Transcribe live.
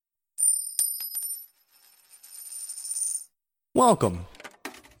Welcome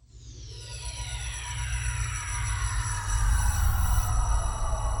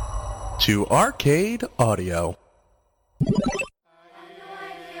to Arcade Audio.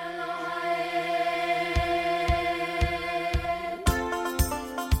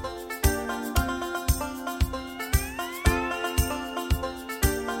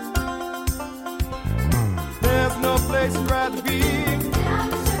 There's no place I'd rather be.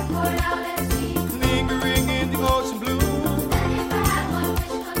 Lingering in the ocean blue.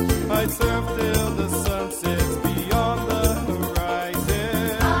 I'd surf till the sun sets beyond the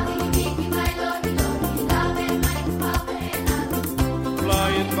horizon.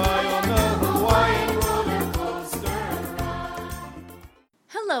 Flying by on the Hawaiian roller coaster.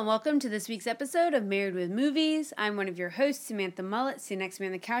 Hello and welcome to this week's episode of Married with Movies. I'm one of your hosts, Samantha Mullet. Sitting next to me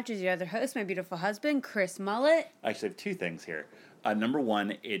on the couch is your other host, my beautiful husband, Chris Mullet. I actually have two things here. Number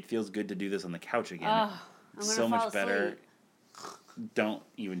one, it feels good to do this on the couch again. I'm gonna so fall much better. asleep. Don't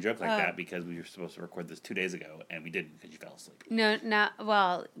even joke like that because we were supposed to record this 2 days ago and we didn't because you fell asleep. No, not,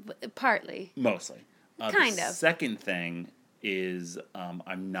 well, partly. Mostly. Kind the of. Second thing is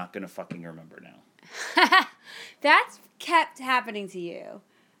I'm not going to fucking remember now. That's kept happening to you.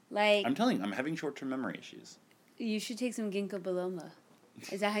 Like, I'm telling you, I'm having short-term memory issues. you should take some ginkgo biloba.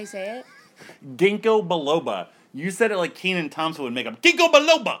 Is that how you say it? Ginkgo biloba. You said it like Kenan Thompson would make up. Ginkgo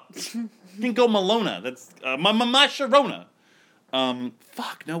biloba! Ginkgo Malona. That's my Sharona.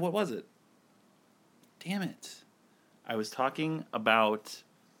 Fuck, no, what was it? Damn it. I was talking about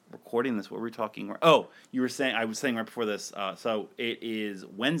recording this. What were we talking? Oh, you were saying, I was saying right before this, so it is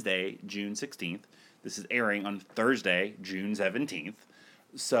Wednesday, June 16th. This is airing on Thursday, June 17th.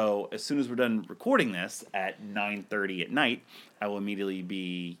 So as soon as we're done recording this at 9:30 at night, I will immediately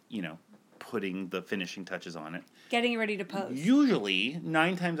be, putting the finishing touches on it. Getting ready to post. Usually,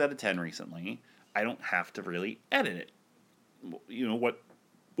 9 times out of 10 recently, I don't have to really edit it.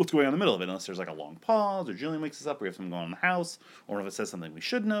 What's going on in the middle of it, unless there's like a long pause, or Julian wakes us up, or we have something going on in the house, or if it says something we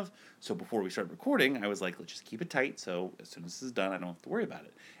shouldn't have. So before we start recording, I was like, let's just keep it tight, so as soon as this is done, I don't have to worry about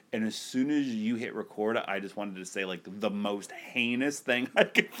it. And as soon as you hit record, I just wanted to say like the most heinous thing I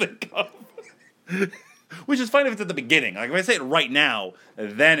could think of. Which is fine if it's at the beginning. Like if I say it right now,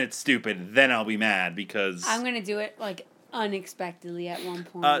 then it's stupid, then I'll be mad because I'm going to do it, like, unexpectedly at one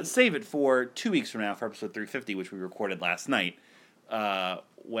point. save it for 2 weeks from now for episode 350, which we recorded last night.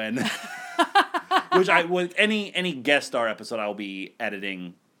 When with any guest star episode, I'll be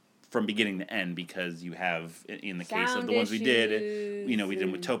editing from beginning to end because you have, in the case of the ones we did, we did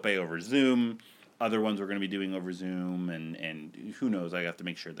them with Tope over Zoom. Other ones we're going to be doing over Zoom, and who knows? I have to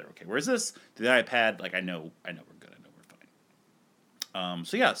make sure they're okay. Whereas this, the iPad, like I know we're good. I know we're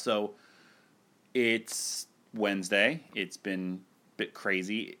fine. So it's Wednesday. It's been a bit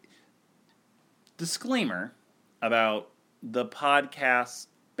crazy. Disclaimer about the podcast,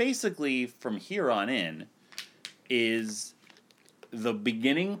 basically from here on in, is the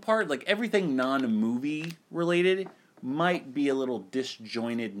beginning part, like everything non-movie related, might be a little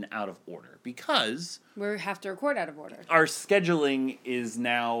disjointed and out of order because We have to record out of order. our scheduling is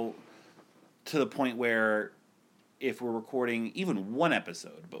now to the point where if we're recording even one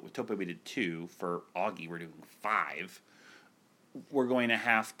episode, but with Tope we did 2, for Augie we're doing 5, we're going to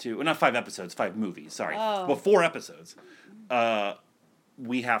have to, well, not 5 episodes, 5 movies, sorry. Oh. Well, 4 episodes.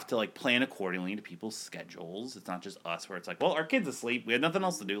 We have to like plan accordingly to people's schedules. It's not just us where it's like, well, our kid's asleep, we had nothing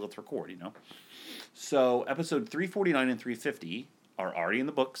else to do, let's record, So episode 349 and 350 are already in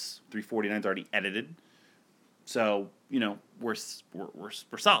the books. 349 is already edited. So, we're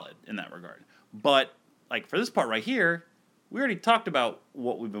solid in that regard. But like for this part right here, we already talked about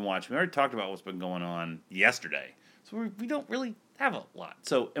what we've been watching. We already talked about what's been going on yesterday. So we don't really have a lot.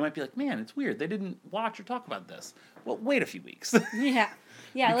 So it might be like, man, it's weird. They didn't watch or talk about this. Well, wait a few weeks. Yeah,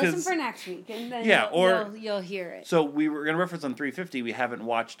 Because- listen for next week, and then you'll hear it. So we were going to reference on 350. We haven't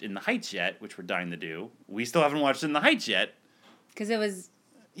watched In the Heights yet, which we're dying to do. We still haven't watched In the Heights yet. Because it was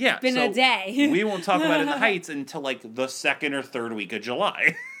Yeah, been so a day. we won't talk about In the Heights until like the 2nd or 3rd week of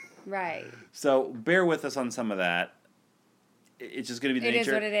July. right. So bear with us on some of that. It's just going to be the It is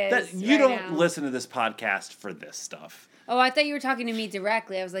nature. what it is That you right don't now. listen to this podcast for this stuff. Oh, I thought you were talking to me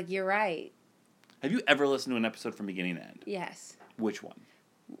directly. I was like, you're right. Have you ever listened to an episode from beginning to end? Yes. Which one?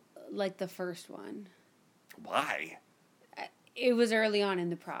 Like the first one. Why? It was early on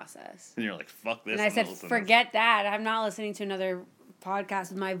in the process. And you're like, fuck this. And I I'm said, not listening to this. forget that. I'm not listening to another podcast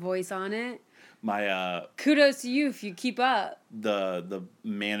with my voice on it. My Kudos to you if you keep up. the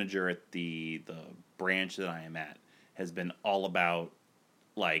manager at the branch that I am at has been all about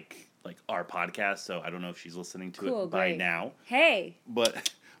like our podcast, so I don't know if she's listening to Cool, it by great. now. Hey.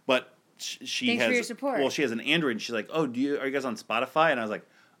 But she Thanks has for your support. Well, she has an Android, and she's like, "Oh, are you guys on Spotify?" And I was like,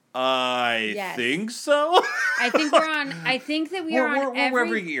 "I Yes. think so." I think we're on. I think that we are on we're wherever you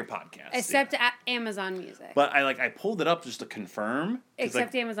every get your podcast, except Amazon Music. But I pulled it up just to confirm.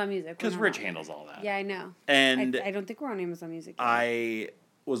 Except Amazon Music. because We're not Rich on. handles all that. Yeah, I know. And I don't think we're on Amazon Music yet. I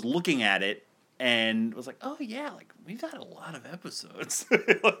was looking at it and was like, "Oh yeah, like we've had a lot of episodes."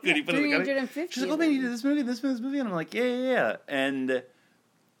 Like, when he put it together. 350. She's like, "Oh man, you did this movie," and I'm like, "Yeah." And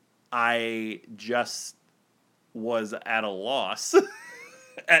I just was at a loss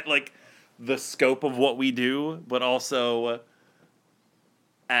at like the scope of what we do, but also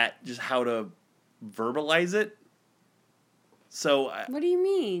at just how to verbalize it. So, What do you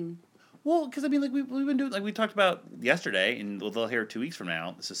mean? well, because I mean, like we've been doing, like we talked about yesterday, and they'll hear 2 weeks from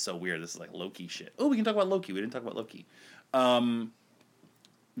now. This is so weird. This is like Loki shit. Oh, we can talk about Loki. We didn't talk about Loki.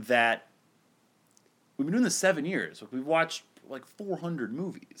 That we've been doing this 7 years. Like, we've watched like 400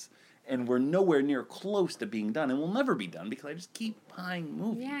 movies, and we're nowhere near close to being done, and we'll never be done because I just keep buying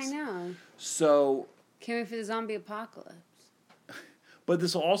movies. Yeah, I know. So, Can't wait for the zombie apocalypse. but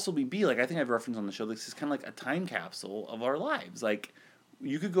this will also be like, I think I've referenced on the show, this is kind of like a time capsule of our lives. Like,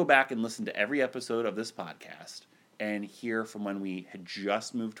 you could go back and listen to every episode of this podcast and hear from when we had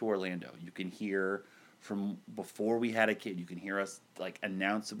just moved to Orlando. You can hear from before we had a kid. You can hear us like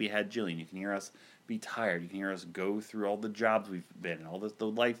announce that we had Jillian. You can hear us be tired. You can hear us go through all the jobs we've been in, all the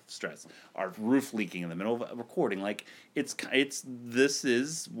life stress, our roof leaking in the middle of recording. Like, it's this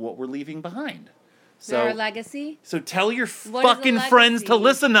is what we're leaving behind. So Our legacy? So tell your What is a fucking friends to legacy?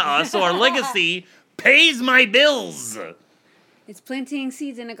 listen to us so our legacy pays my bills. It's planting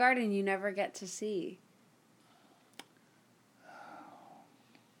seeds in a garden you never get to see.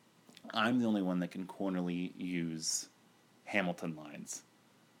 I'm the only one that can cornerly use Hamilton lines.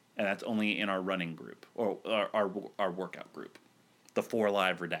 And that's only in our running group, or our workout group. The 4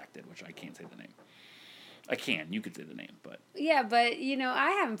 Live Redacted, which I can't say the name. I can. You could say the name, but... Yeah, but,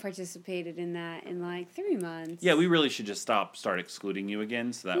 I haven't participated in that in like 3 months. Yeah, we really should just start excluding you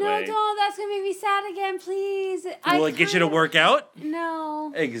again, so that No, way... don't. That's going to make me sad again, please. Will it get you to work out?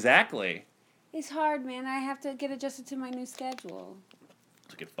 No. Exactly. It's hard, man. I have to get adjusted to my new schedule.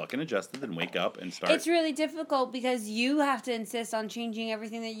 To get fucking adjusted and wake up and start... It's really difficult because you have to insist on changing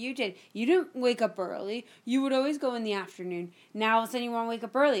everything that you did. You didn't wake up early. You would always go in the afternoon. Now all of a sudden you want to wake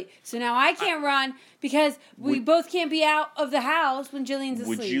up early. So now I can't run because we both can't be out of the house when Jillian's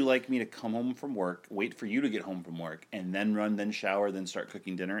asleep. Would you like me to come home from work, wait for you to get home from work, and then run, then shower, then start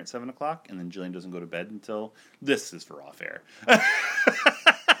cooking dinner at 7 o'clock, and then Jillian doesn't go to bed until... This is for off air.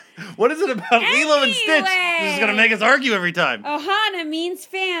 What is it about Lilo and Stitch? This is going to make us argue every time. Ohana means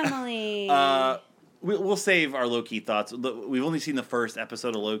family. We'll save our Loki thoughts. We've only seen the first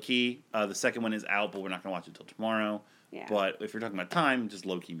episode of Loki. The second one is out, but we're not going to watch it until tomorrow. Yeah. But if you're talking about time, just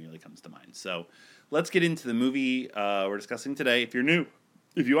Loki immediately comes to mind. So let's get into the movie we're discussing today. If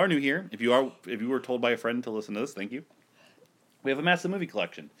you are new here, if you were told by a friend to listen to this, thank you. We have a massive movie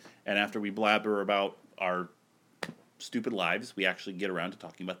collection, and after we blabber about our stupid lives, we actually get around to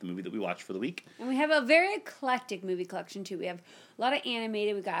talking about the movie that we watched for the week. And we have a very eclectic movie collection, too. We have a lot of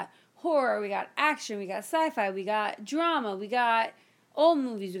animated. We got horror. We got action. We got sci-fi. We got drama. We got old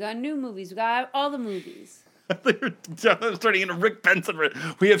movies. We got new movies. We got all the movies. They're starting into Rick Benson.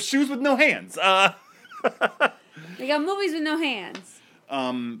 We have shoes with no hands. We got movies with no hands.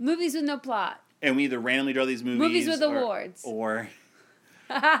 Movies with no plot. And we either randomly draw these movies. Movies with awards. Or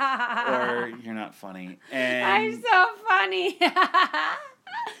you're not funny. I'm And so funny.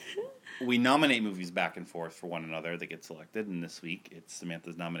 we nominate movies back and forth for one another that get selected. And this week, it's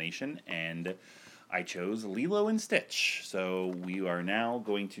Samantha's nomination. And I chose Lilo and Stitch. So we are now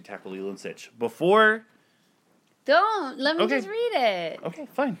going to tackle Lilo and Stitch. Before... Don't. Let me Okay. just read it. Okay,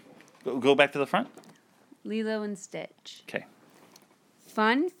 fine. Go back to the front. Lilo and Stitch. Okay.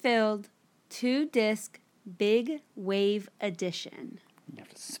 Fun-filled 2-disc big wave edition. You have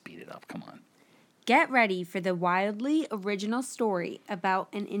to speed it up. Come on. Get ready for the wildly original story about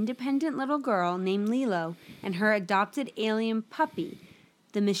an independent little girl named Lilo and her adopted alien puppy,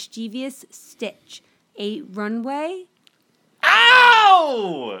 the mischievous Stitch. A runaway...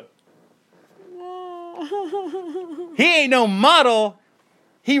 Ow! He ain't no model.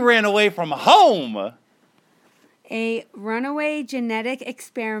 He ran away from home. A runaway genetic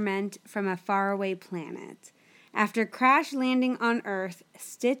experiment from a faraway planet. After crash landing on Earth,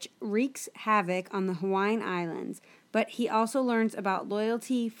 Stitch wreaks havoc on the Hawaiian Islands, but he also learns about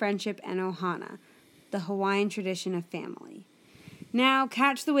loyalty, friendship, and ohana, the Hawaiian tradition of family. Now,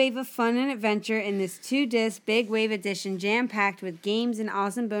 catch the wave of fun and adventure in this 2-disc Big Wave edition jam-packed with games and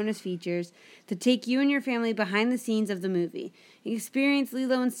awesome bonus features to take you and your family behind the scenes of the movie. Experience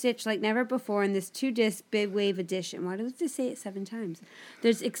Lilo and Stitch like never before in this 2-disc Big Wave edition. Why do we have to say it 7 times?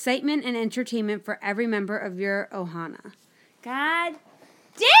 There's excitement and entertainment for every member of your Ohana. God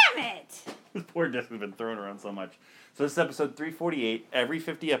damn it! This poor disc has been thrown around so much. So this is episode 348. Every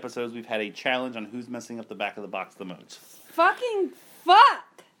 50 episodes, we've had a challenge on who's messing up the back of the box the most. Fucking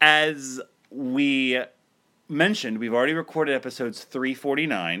fuck! As we mentioned, we've already recorded episodes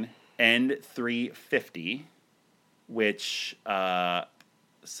 349 and 350, which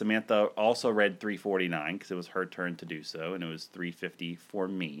Samantha also read 349 because it was her turn to do so, and it was 350 for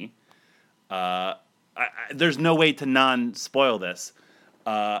me. There's no way to non-spoil this.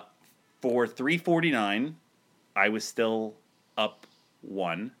 For 349, I was still up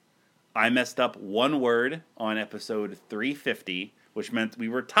 1. I messed up 1 word on episode 350, which meant we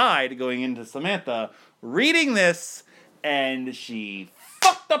were tied going into Samantha reading this, and she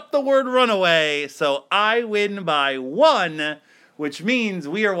fucked up the word runaway, so I win by 1, which means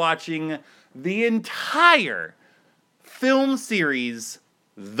we are watching the entire film series,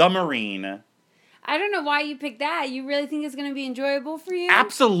 The Marine. I don't know why you picked that. You really think it's going to be enjoyable for you?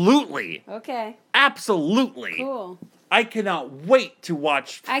 Absolutely. Okay. Absolutely. Cool. I cannot wait to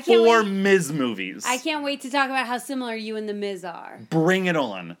watch I can't 4 wait. Miz movies. I can't wait to talk about how similar you and the Miz are. Bring it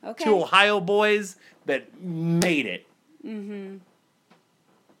on. Okay. 2 Ohio boys that made it. Mm-hmm.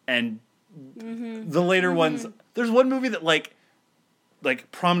 And the later ones, there's one movie that like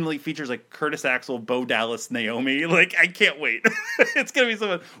prominently features like Curtis Axel, Bo Dallas, Naomi. Like, I can't wait. It's gonna be so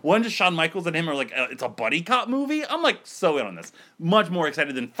much. One, just Shawn Michaels and him are like, it's a buddy cop movie. I'm like so in on this. Much more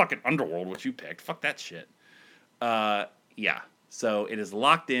excited than fucking Underworld, which you picked. Fuck that shit. Yeah. So it is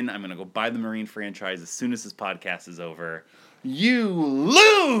locked in. I'm gonna go buy the Marine franchise as soon as this podcast is over. You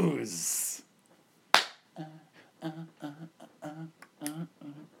lose.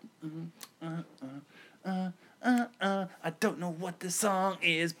 I don't know what this song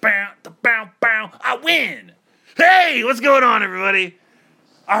is. Bow, bow, bow. I win. Hey, what's going on, everybody?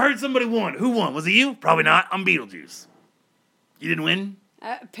 I heard somebody won. Who won? Was it you? Probably not. I'm Beetlejuice. You didn't win?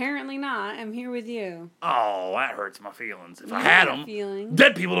 Apparently not. I'm here with you. Oh, that hurts my feelings. If You I had have them, feelings.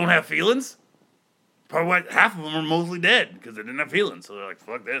 dead people don't have feelings. Probably why half of them are mostly dead because they didn't have feelings. So they're like,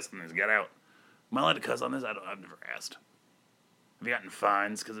 fuck this, and they just got out. Am I allowed to cuss on this? I've never asked. Have you gotten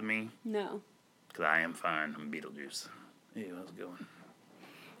fines because of me? No. Because I am fine. I'm Beetlejuice. Hey, how's it going?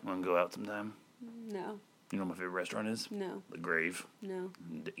 Want to go out sometime? No. You know what my favorite restaurant is? No. The Grave. No.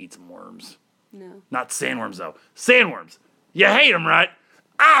 And to eat some worms. No. Not sandworms, though. Sandworms. You hate them, right?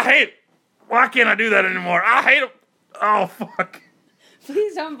 I hate them. Why can't I do that anymore? I hate them. Oh, fuck.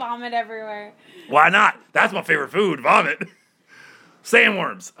 Please don't vomit everywhere. Why not? That's my favorite food, vomit.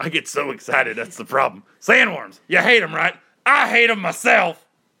 Sandworms. I get so excited. That's the problem. Sandworms. You hate them, right? I hate them myself.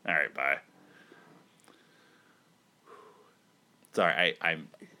 All right, bye. Sorry, I'm.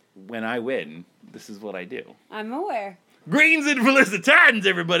 When I win, this is what I do. I'm aware. Greens and Felicitans,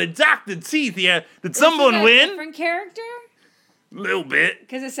 everybody. Dr. Teeth, yeah. Did someone Is it a win? different character? Little bit.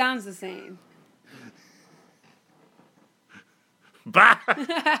 Because it sounds the same. Bye.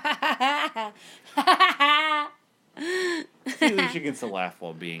 See, at least you get to laugh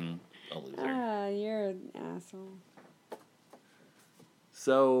while being a loser. You're an asshole.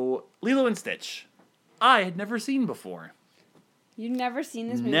 So, Lilo and Stitch. I had never seen before. You've never seen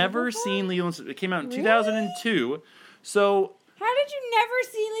this movie Never before? seen Lilo and Stitch. It came out in Really? 2002. So, How did you never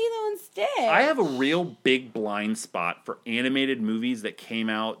see Lilo and Stitch? I have a real big blind spot for animated movies that came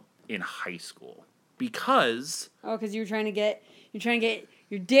out in high school. Because... Oh, because you're trying to get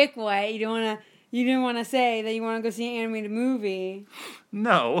your dick wet. You didn't want to say that you want to go see an animated movie.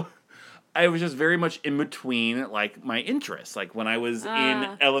 No. I was just very much in between, like, my interests. Like, when I was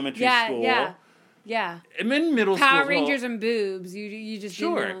in elementary school. Yeah. I'm in middle school. Power as well. Rangers and boobs. You just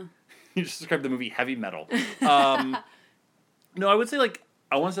Sure. didn't know. You just described the movie Heavy Metal. No, I would say, like,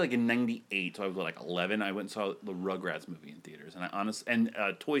 I want to say, like, in 98, so I was, like, 11, I went and saw the Rugrats movie in theaters. And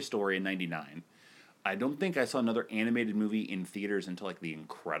Toy Story in 99. I don't think I saw another animated movie in theaters until, like, The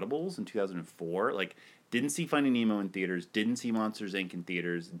Incredibles in 2004. Like, didn't see Finding Nemo in theaters, didn't see Monsters, Inc. in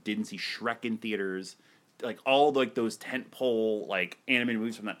theaters, didn't see Shrek in theaters. Like, all, like, those tentpole, like, animated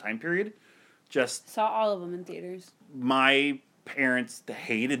movies from that time period. Just... Saw all of them in theaters. My parents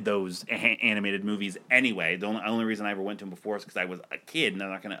hated those animated movies anyway. The only reason I ever went to them before is because I was a kid, and they're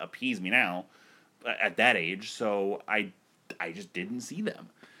not going to appease me now at that age. So I just didn't see them.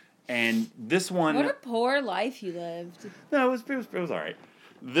 And this one... What a poor life you lived. No, it was all right.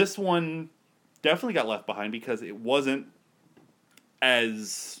 This one definitely got left behind because it wasn't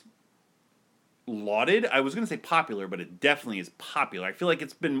as lauded. I was going to say popular, but it definitely is popular. I feel like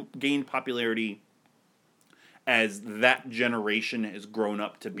it's been gained popularity as that generation has grown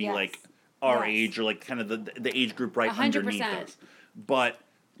up to be Yes. like our Yes. age, or like kind of the age group right 100%. underneath us. But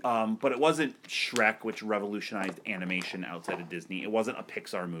it wasn't Shrek, which revolutionized animation outside of Disney. It wasn't a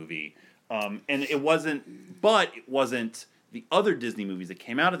Pixar movie, and it wasn't the other Disney movies that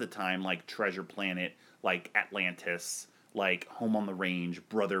came out at the time, like Treasure Planet, like Atlantis, like Home on the Range,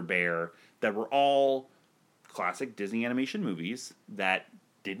 Brother Bear, that were all classic Disney animation movies that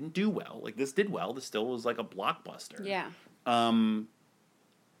didn't do well. Like, this did well. This still was like a blockbuster. Yeah.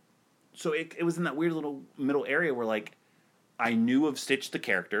 So it was in that weird little middle area where, like, I knew of Stitch the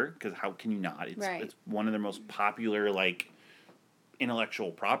character, because how can you not? Right. It's one of their most popular, like,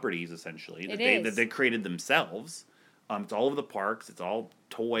 intellectual properties, essentially, that is. they created themselves. It's all over the parks. It's all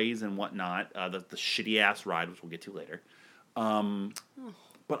toys and whatnot. The shitty-ass ride, which we'll get to later.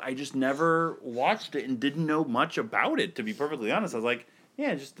 But I just never watched it and didn't know much about it, to be perfectly honest. I was like,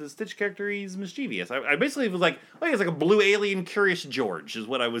 yeah, just the Stitch character, he's mischievous. I basically was like, oh, he's like a blue alien Curious George, is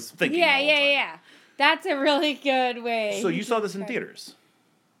what I was thinking. Yeah, all the time. yeah. That's a really good way. So you saw this in theaters?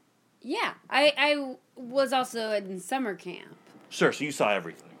 Yeah. I was also in summer camp. Sure, so you saw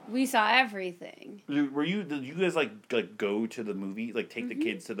everything. We saw everything. Did you guys like go to the movie, like take the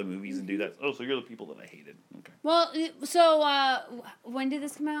kids to the movies and do that? Oh, so you're the people that I hated. Okay. Well, so when did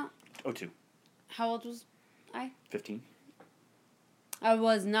this come out? 02. How old was I? 15. I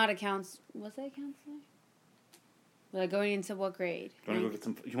was not a counselor. Was I a counselor? Was I going into what grade? You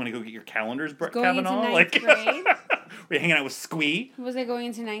want to go get your calendars, Brett Going into Kavanaugh? ninth grade. Were you hanging out with Squee? Was I going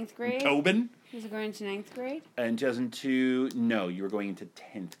into ninth grade? Tobin? Was I going into ninth grade? In 2002, no, you were going into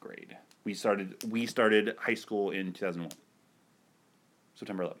 10th grade. We started high school in 2001.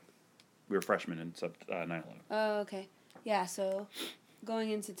 September 11th. We were freshmen in 9/11. Oh, okay. Yeah, so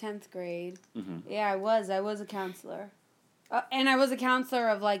going into 10th grade. Mm-hmm. Yeah, I was a counselor. And I was a counselor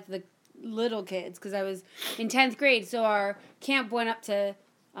of, like, the little kids, because I was in 10th grade, so our camp went up to,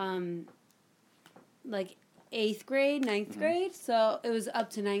 like, 8th grade, 9th grade, so it was up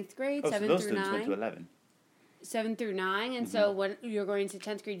to 9th grade, 7 so those through students 9. went to 11. 7 through 9, and so when you were going to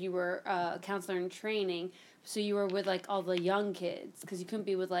 10th grade, you were a counselor in training, so you were with, like, all the young kids, because you couldn't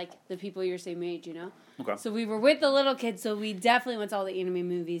be with, like, the people your same age, you know? Okay. So we were with the little kids, so we definitely went to all the anime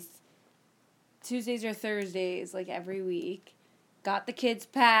movies Tuesdays or Thursdays, like, every week. Got the kids'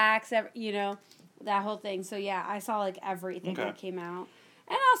 packs, that whole thing. So, yeah, I saw, like, everything that came out.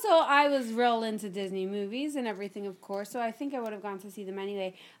 And also, I was real into Disney movies and everything, of course, so I think I would have gone to see them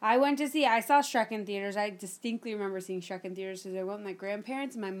anyway. I saw Shrek in theaters. I distinctly remember seeing Shrek in theaters because I went with my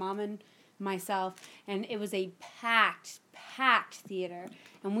grandparents, my mom, and myself, and it was a packed theater.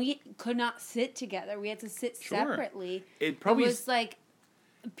 And we could not sit together. We had to sit separately. It probably was like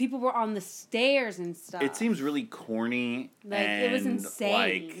people were on the stairs and stuff. It seems really corny. Like, and it was insane.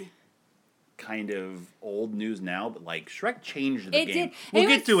 Like, kind of old news now, but like Shrek changed the It game. did. We'll It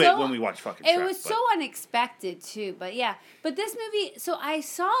get was to it so- when we watch fucking Shrek. It was so unexpected too, but yeah. But this movie, so I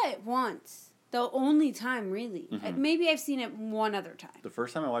saw it once. The only time, really. Maybe I've seen it one other time. The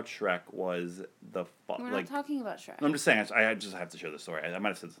first time I watched Shrek was We're not talking about Shrek. I'm just saying, I just have to share the story. I might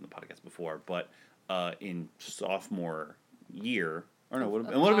have said this in the podcast before, but in sophomore year, or no, it would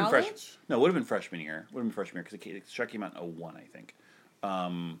have been freshman. College? No, it would have been freshman year. Would have been freshman year because Shrek came out in 01, I think.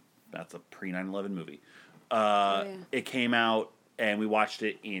 That's a pre 9/11 movie. Yeah. It came out and we watched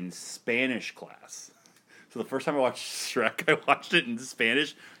it in Spanish class. So the first time I watched Shrek, I watched it in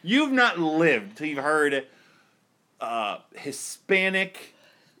Spanish. You've not lived till you've heard Hispanic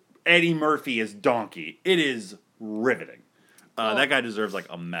Eddie Murphy as Donkey. It is riveting. Cool. That guy deserves like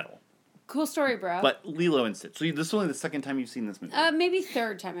a medal. Cool story, bro. But Lilo and Stitch. So this is only the second time you've seen this movie. Maybe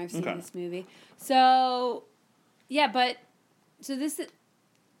third time I've seen Okay. this movie. So, yeah, so this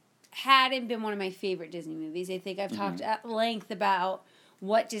hadn't been one of my favorite Disney movies. I think I've talked at length about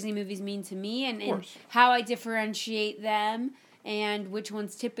what Disney movies mean to me and course. how I differentiate them and which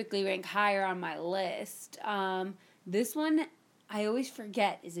ones typically rank higher on my list. This one, I always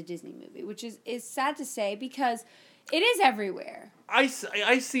forget is a Disney movie, which is sad to say because it is everywhere. I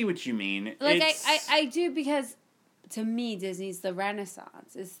see what you mean. Like, I do because to me, Disney's the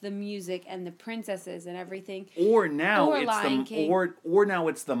Renaissance. It's the music and the princesses and everything. Or now Or it's Lion King. or now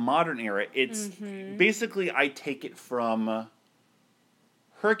it's the modern era. It's basically I take it from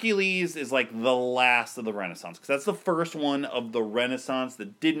Hercules is like the last of the Renaissance because that's the first one of the Renaissance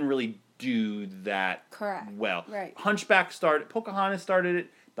that didn't really do that Correct. well. Right. Pocahontas started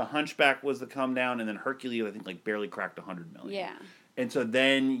it. The Hunchback was the come down, and then Hercules I think like barely cracked 100 million. Yeah. And so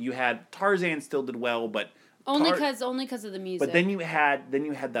then you had Tarzan still did well, but Only because of the music. But then you had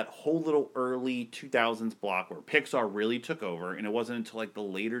that whole little early 2000s block where Pixar really took over, and it wasn't until like the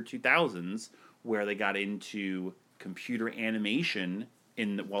later 2000s where they got into computer animation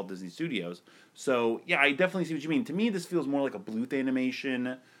in the Walt Disney Studios. So yeah, I definitely see what you mean. To me, this feels more like a Bluth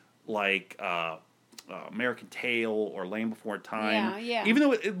animation, like American Tail or Land Before Time. Yeah. Even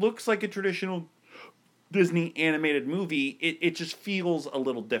though it looks like a traditional Disney animated movie, it just feels a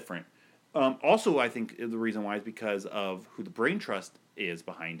little different. Also, I think the reason why is because of who the brain trust is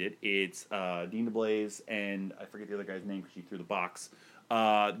behind it. It's Dean DeBlaze and I forget the other guy's name because she threw the box.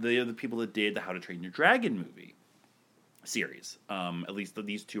 The people that did the How to Train Your Dragon movie series. At least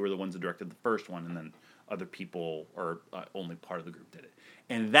these two are the ones that directed the first one, and then other people or only part of the group did it.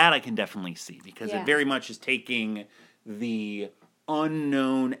 And that I can definitely see because it very much is taking the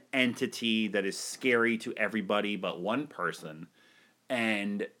unknown entity that is scary to everybody but one person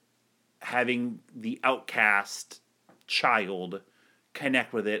and having the outcast child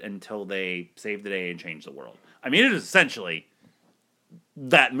connect with it until they save the day and change the world. I mean, it is essentially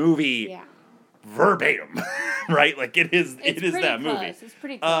that movie verbatim, right? Like it is that movie. It's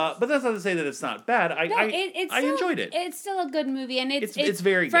pretty close. But that's not to say that it's not bad. I enjoyed it. It's still a good movie, and it's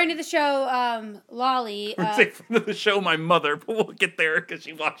very friend good. of the show, Lolly. Say friend of the show, my mother, but we'll get there because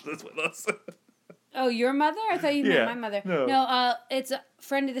she watched this with us. Oh, your mother? I thought you meant my mother. No, it's a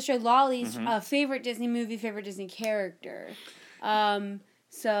friend of the show, Lolly's favorite Disney movie, favorite Disney character.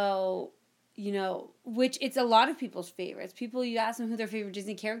 So, which it's a lot of people's favorites. People, you ask them who their favorite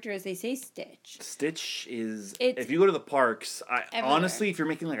Disney character is, they say Stitch. Stitch is, if you go to the parks, honestly, if you're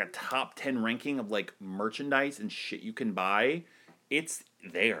making like a top 10 ranking of like merchandise and shit you can buy, it's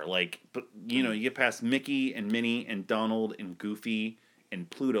there. Like, but you get past Mickey and Minnie and Donald and Goofy and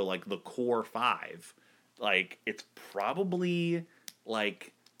Pluto, like the core 5, like it's probably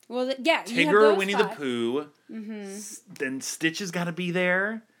like Tigger, Winnie the Pooh, then Stitch has got to be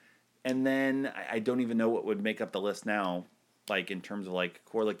there, and then I don't even know what would make up the list now, like in terms of like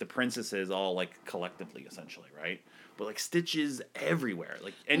core, like the princesses all like collectively essentially, right? But like Stitch is everywhere.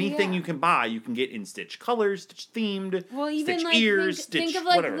 Like anything you can buy, you can get in Stitch colors, Stitch themed, even Stitch like ears, think Stitch of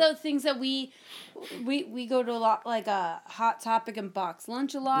like whatever. the things that we go to a lot, like a Hot Topic and Box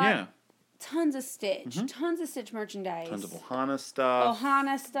Lunch a lot. Yeah. Tons of Stitch. Tons of Stitch merchandise. Tons of Ohana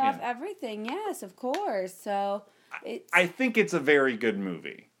stuff. Everything. Yes, of course. So I think it's a very good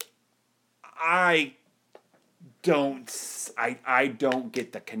movie. I don't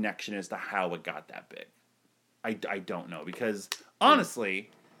get the connection as to how it got that big. I don't know because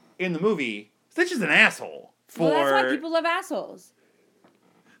honestly, in the movie, Stitch is an asshole. That's why people love assholes.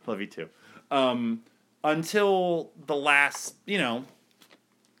 Love you too. Until the last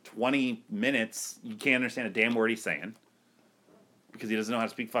 20 minutes, you can't understand a damn word he's saying because he doesn't know how to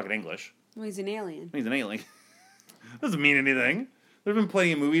speak fucking English. Well, he's an alien. He's an alien. Doesn't mean anything. There've been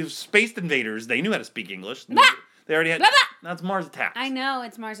plenty of movies. Space Invaders, they knew how to speak English. They already had. Blah, blah. That's Mars Attacks. I know,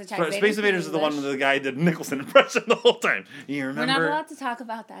 it's Mars Attacks. Space Invaders is the one where the guy did Nicholson impression the whole time. You remember? We're not allowed to talk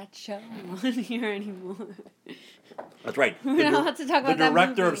about that show on here anymore. That's right. We're not allowed to talk about that The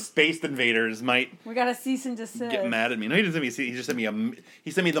director movie. of Space Invaders might We got a cease and desist. get mad at me. No, he didn't send me. He just sent me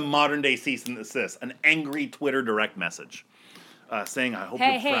he sent me the modern day cease and desist, an angry Twitter direct message, saying, "I hope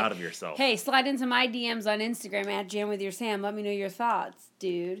you're proud of yourself." Hey, slide into my DMs on Instagram at JamWithYourSam. Let me know your thoughts,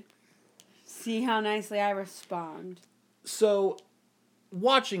 dude. See how nicely I respond. So,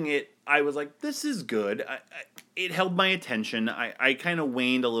 watching it, I was like, this is good. It held my attention. I kind of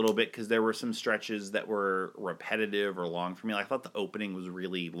waned a little bit because there were some stretches that were repetitive or long for me. I thought the opening was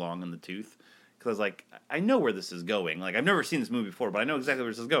really long in the tooth. Because I was like, I know where this is going. Like, I've never seen this movie before, but I know exactly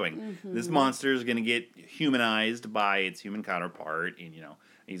where this is going. Mm-hmm. This monster is going to get humanized by its human counterpart, and,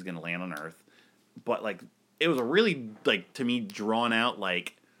 he's going to land on Earth. But, like, it was a really, like, to me, drawn out,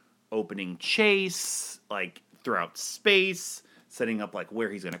 like, opening chase, like, throughout space, setting up like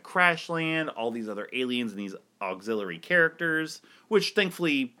where he's going to crash land, all these other aliens and these auxiliary characters, which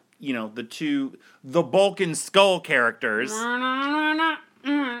thankfully, the Bulk Skull characters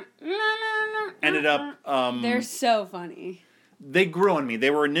ended up they're so funny. They grew on me. They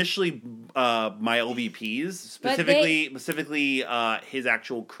were initially my OVPs, specifically his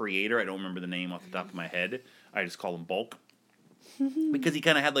actual creator. I don't remember the name off the top of my head. I just call him Bulk because he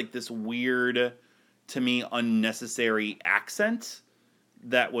kind of had like this weird, to me, unnecessary accent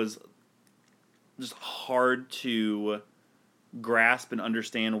that was just hard to grasp and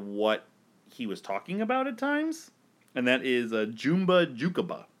understand what he was talking about at times. And that is Jumba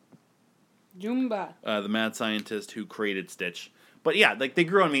Jukaba. Jumba. The mad scientist who created Stitch. But yeah, like they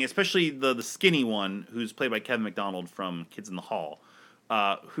grew on me, especially the skinny one who's played by Kevin McDonald from Kids in the Hall.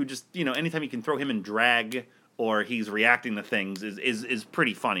 who just, anytime you can throw him in drag or he's reacting to things is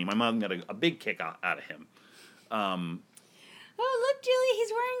pretty funny. My mom got a big kick out of him. Oh, look, Julie,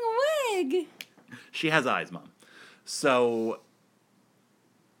 he's wearing a wig. She has eyes, Mom. So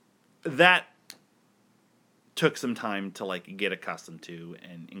that took some time to like get accustomed to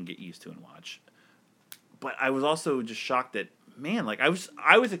and get used to and watch. But I was also just shocked that, man, like I was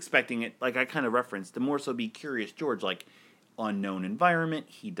expecting it, like I kind of referenced, to more so be Curious George, like unknown environment,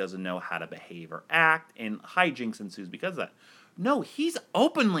 he doesn't know how to behave or act, and hijinks ensues because of that. No, he's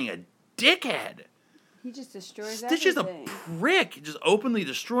openly a dickhead. He just destroys Stitch is a everything. prick, just openly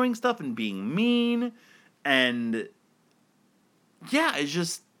destroying stuff and being mean, and yeah, it's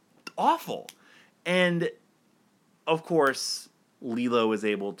just awful. And of course, Lilo is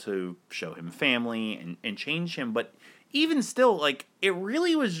able to show him family and change him, but even still, like, it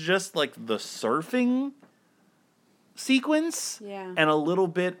really was just like the surfing sequence and a little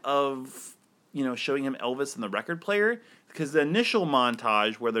bit of, showing him Elvis and the record player, because the initial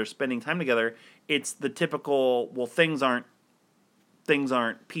montage where they're spending time together, it's the typical, well, things aren't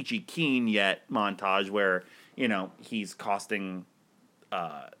peachy keen yet montage where, he's costing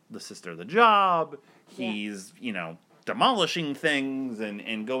the sister the job, he's, demolishing things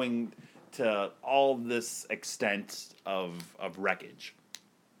and going to all this extent of wreckage.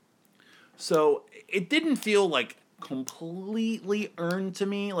 So it didn't feel like completely earned to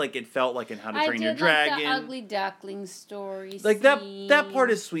me, like it felt like in How to Train Your Dragon. Like the Ugly Duckling story. Like that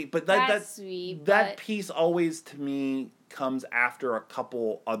part is sweet, but that's sweet. That piece always to me comes after a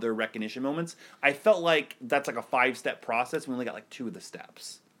couple other recognition moments. I felt like that's like a 5-step process. We only got like 2 of the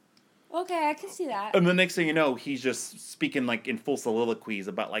steps. Okay, I can see that. And the next thing you know, he's just speaking like in full soliloquies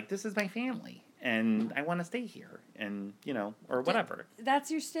about like, this is my family and I want to stay here and, or whatever.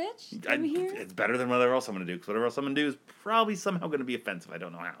 That's your Stitch? It's better than whatever else I'm going to do, because whatever else I'm going to do is probably somehow going to be offensive. I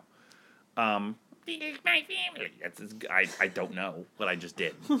don't know how. This is my family. I don't know what I just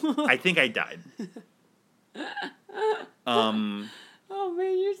did. I think I died. Oh man,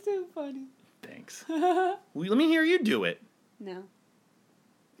 you're so funny. Thanks. Let me hear you do it. No.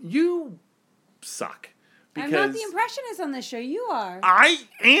 You suck. I'm not the impressionist on this show. You are. I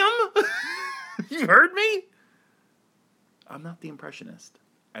am? You heard me? I'm not the impressionist.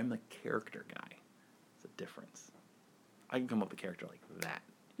 I'm the character guy. It's a difference. I can come up with a character like that.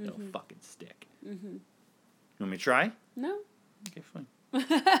 It'll fucking stick. Mm-hmm. You want me to try? No. Okay, fine.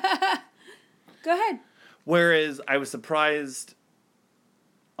 Go ahead. Whereas I was surprised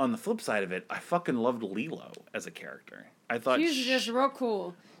on the flip side of it, I fucking loved Lilo as a character. I thought she was just real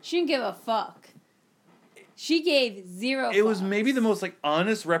cool. She didn't give a fuck. She gave 0 fucks. It was maybe the most like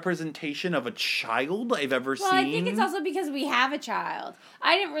honest representation of a child I've ever seen. Well, I think it's also because we have a child.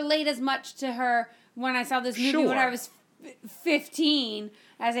 I didn't relate as much to her when I saw this movie when I was 15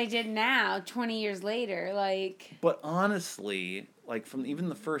 as I did now, 20 years later. But honestly, like from even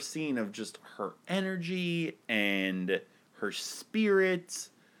the first scene of just her energy and her spirit,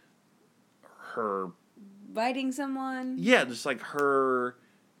 her biting someone. Yeah, just like her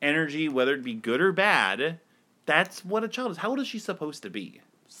energy, whether it be good or bad, that's what a child is. How old is she supposed to be?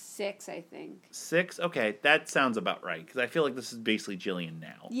 6, I think. 6? Okay, that sounds about right, because I feel like this is basically Jillian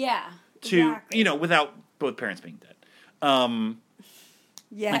now. Yeah, exactly. Without both parents being dead.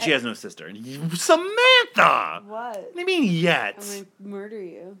 Yeah. And she has no sister. Samantha! What? What do you mean yet? I'm going to murder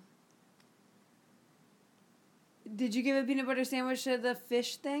you. Did you give a peanut butter sandwich to the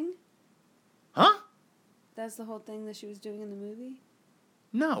fish thing? Huh? That's the whole thing that she was doing in the movie?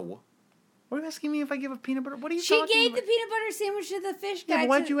 No. What are you asking me if I give a peanut butter? What are you talking about? She gave the peanut butter sandwich to the fish guy. Yeah, but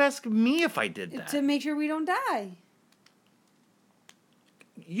why'd you ask me if I did that? To make sure we don't die.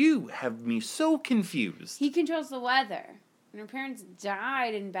 You have me so confused. He controls the weather. And her parents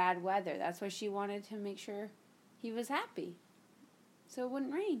died in bad weather. That's why she wanted to make sure he was happy. So it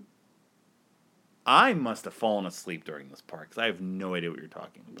wouldn't rain. I must have fallen asleep during this part, because I have no idea what you're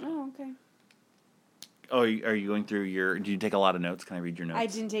talking about. Oh, okay. Oh, are you going through your... Did you take a lot of notes? Can I read your notes? I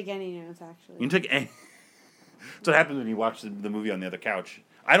didn't take any notes, actually. You didn't take any... That's what happens when you watch the movie on the other couch.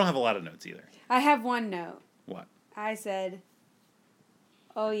 I don't have a lot of notes either. I have one note. What? I said,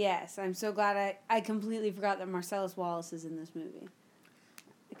 oh yes, I'm so glad I completely forgot that Marcellus Wallace is in this movie.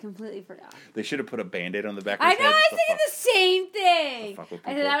 I completely forgot. They should have put a Band-Aid on the back of I his know, head. I was thinking the same thing. Fuck with I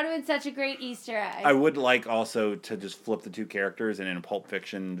said people. that would have been such a great Easter egg. I would like also to just flip the 2 characters, and in Pulp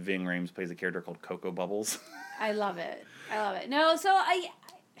Fiction, Ving Rhames plays a character called Cocoa Bubbles. I love it. No, so yeah.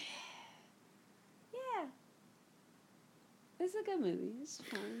 It's a good movie. It's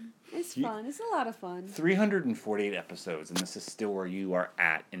fun. It's fun. It's a lot of fun. 348 episodes, and this is still where you are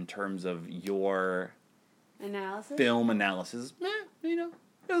at in terms of your Analysis? film analysis. You know,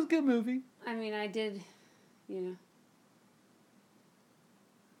 it was a good movie. I mean, I did, you know.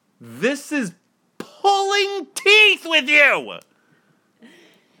 This is pulling teeth with you!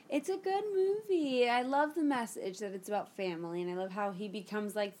 It's a good movie. I love the message that it's about family, and I love how he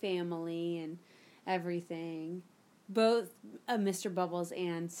becomes like family and everything. Both Mr. Bubbles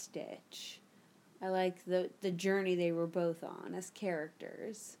and Stitch. I like the journey they were both on as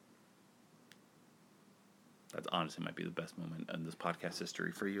characters. That honestly might be the best moment in this podcast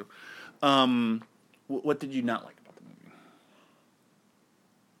history for you. What did you not like about the movie?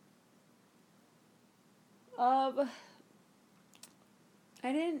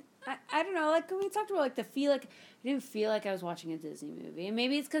 I don't know, like we talked about, like I didn't feel like I was watching a Disney movie. And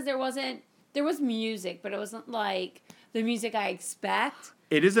maybe it's because there was music, but it wasn't like the music I expect.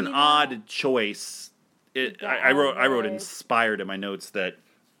 It is an You know? odd choice. I wrote Elvis. inspired in my notes that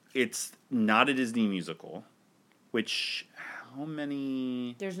it's not a Disney musical, which how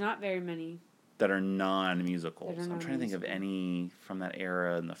many There's not very many. that are non-musicals? That are I'm trying to think of non-musical. any from that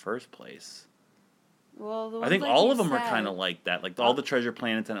era in the first place. Well, the I ones think like all you of them are said, kind of like that. Like all the Treasure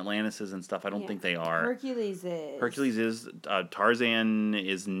Planets and Atlantises and stuff, I don't yeah. think they are. Hercules is. Hercules is. Tarzan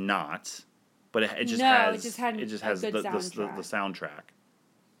is not. But it just No, has. it just had it just a has good the soundtrack. soundtrack.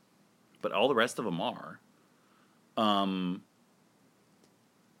 But all the rest of them are.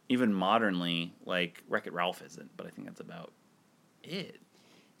 Even modernly, like Wreck-It Ralph isn't, but I think that's about it.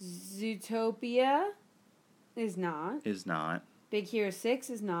 Zootopia is not. Is not. Big Hero 6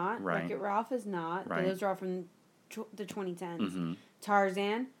 is not. Right. Wreck-It Ralph is not. Right. But those are all from the 2010s. Mm-hmm.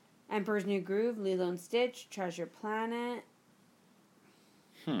 Tarzan, Emperor's New Groove, Lilo and Stitch, Treasure Planet.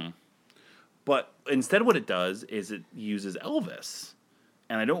 But instead what it does is it uses Elvis.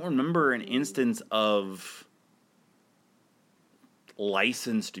 And I don't remember an instance of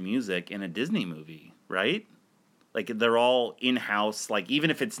licensed music in a Disney movie, right? Like, they're all in-house. Like, even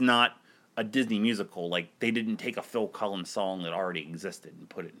if it's not a Disney musical, like, they didn't take a Phil Collins song that already existed and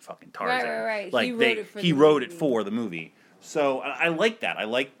put it in fucking Tarzan. Right. Like, He wrote it for he the wrote it movie. for the movie. So I like that. I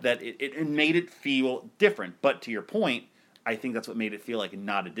like that it made it feel different. But to your point, I think that's what made it feel like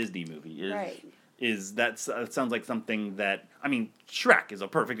not a Disney movie. Right. That sounds like something that, I mean, Shrek is a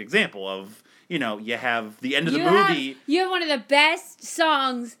perfect example of, you know, you have the end of the movie. You have one of the best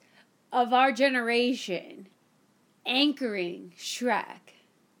songs of our generation anchoring Shrek.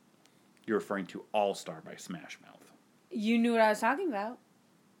 You're referring to All Star by Smash Mouth. You knew what I was talking about.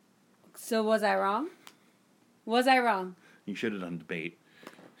 So was I wrong? Was I wrong? You should have done debate.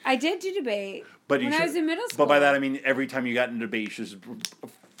 I did do debate But when I was in middle school. But by that I mean every time you got in debate, you should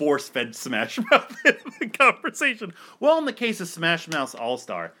force-fed Smash Mouth in the conversation. Well, in the case of Smash Mouth's All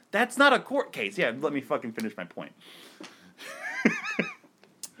Star, that's not a court case. Yeah, let me fucking finish my point.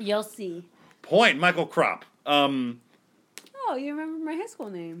 You'll see. Point, Michael Kropp. Oh, you remember my high school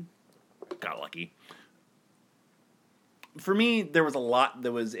name. Got lucky. For me, there was a lot.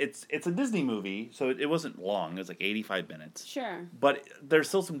 It's a Disney movie, so it wasn't long. It was like 85 minutes. Sure. But there's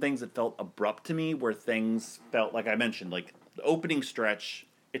still some things that felt abrupt to me, where things felt, like I mentioned, like the opening stretch.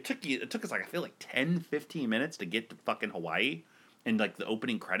 It took us, like, I feel like 10, 15 minutes to get to fucking Hawaii. And, like, the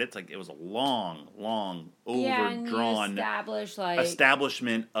opening credits, like, it was a long, And you overdrawn establish, like,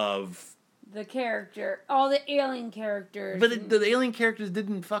 establishment of... the character, all the alien characters. But the alien characters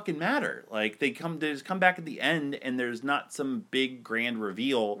didn't fucking matter. Like, they just come back at the end, and there's not some big grand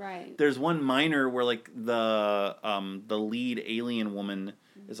reveal. Right. There's one minor where, like, the lead alien woman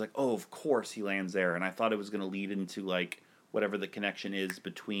is like, oh, of course he lands there. And I thought it was going to lead into, like, whatever the connection is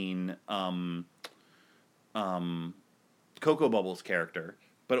between Cocoa Bubbles' character.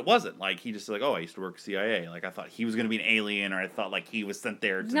 But it wasn't. Like, he just like, oh, I used to work CIA. Like, I thought he was going to be an alien, or I thought, like, he was sent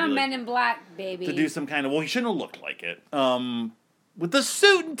there It's to not be, like, Men in Black, baby. to do some kind of... Well, he shouldn't have looked like it. With the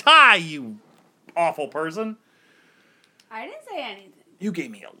suit and tie, you awful person. I didn't say anything. You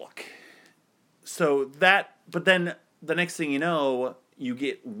gave me a look. So that... But then, the next thing you know, you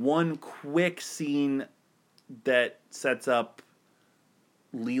get one quick scene that sets up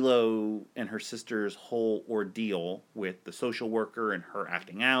Lilo and her sister's whole ordeal with the social worker and her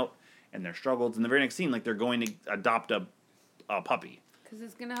acting out and their struggles. In the very next scene, like, they're going to adopt a puppy. Because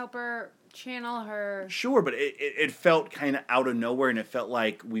it's going to help her channel her... Sure, but it felt kind of out of nowhere, and it felt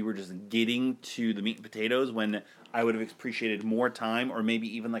like we were just getting to the meat and potatoes when I would have appreciated more time, or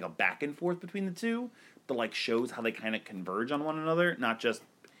maybe even like a back and forth between the two that, like, shows how they kind of converge on one another, not just,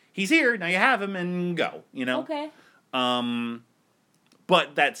 he's here, now you have him, and go, you know? Okay.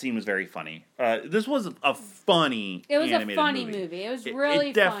 But that scene was very funny. This was a funny It was a animated funny movie. It was really funny.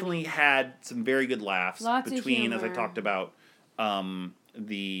 It definitely had some very good laughs Lots of between, as I humor. talked about,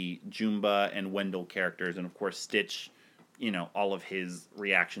 the Jumba and Wendell characters, and of course Stitch, all of his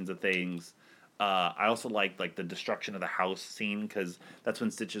reactions to things. I also liked like the destruction of the house scene because that's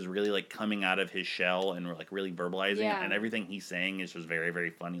when Stitch is really like coming out of his shell and we're like really verbalizing it, and everything he's saying is just very, very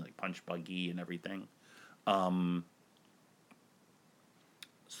funny, like punch buggy and everything.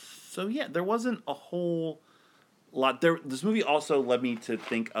 So yeah, there wasn't a whole lot there. This movie also led me to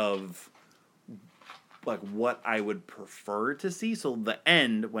think of like what I would prefer to see. So the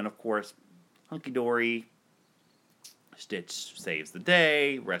end, when of course Hunky Dory, Stitch saves the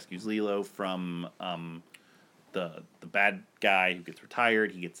day, rescues Lilo from the bad guy who gets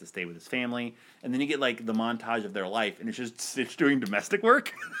retired. He gets to stay with his family, and then you get like the montage of their life, and it's just Stitch doing domestic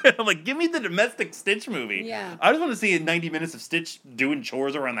work. I'm like, give me the domestic Stitch movie. Yeah. I just want to see 90 minutes of Stitch doing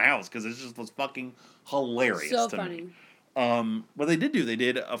chores around the house because it just was fucking hilarious. So to funny. Me. What they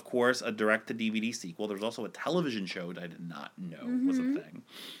did, of course, a direct-to-DVD sequel. There was also a television show that I did not know was a thing.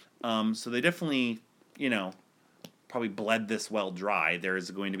 So they definitely, probably bled this well dry. There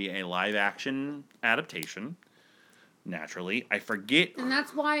is going to be a live-action adaptation, naturally. I forget... And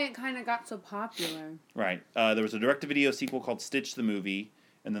that's why it kind of got so popular. Right. There was a direct-to-video sequel called Stitch the Movie,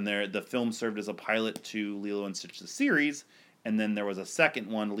 and then the film served as a pilot to Lilo and Stitch the series, and then there was a second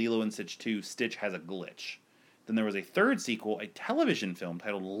one, Lilo and Stitch 2, Stitch Has a Glitch. Then there was a third sequel, a television film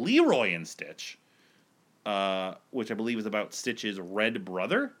titled Leroy and Stitch, which I believe is about Stitch's red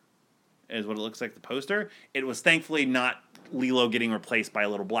brother, is what it looks like, the poster. It was thankfully not Lilo getting replaced by a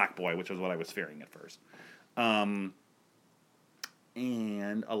little black boy, which was what I was fearing at first. And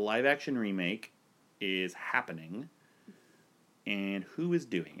a live-action remake is happening. And who is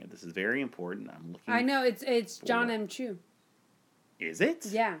doing it? This is very important. I'm looking. I know, it's John M. Chu. Is it?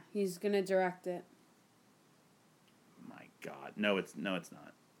 Yeah, he's going to direct it. My God. No, it's not.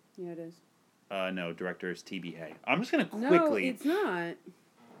 Yeah, it is. No, director is TBA. I'm just going to quickly... No, it's not.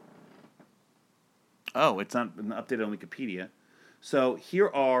 Oh, it's not an update on Wikipedia. So here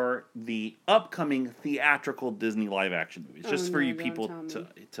are the upcoming theatrical Disney live-action movies, just for you people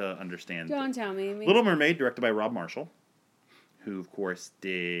to understand. Don't tell me. Little Mermaid, directed by Rob Marshall, who, of course,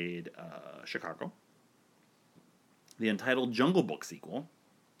 did Chicago. The entitled Jungle Book sequel,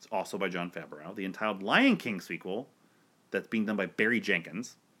 it's also by Jon Favreau. The entitled Lion King sequel, that's being done by Barry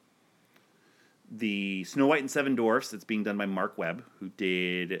Jenkins. The Snow White and Seven Dwarfs, that's being done by Mark Webb, who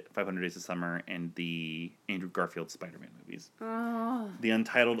did 500 Days of Summer and the Andrew Garfield Spider-Man movies. Oh. The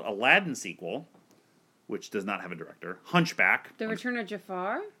untitled Aladdin sequel, which does not have a director. Hunchback. The Return of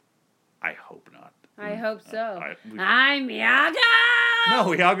Jafar? I hope not. I hope so. I'm Iago!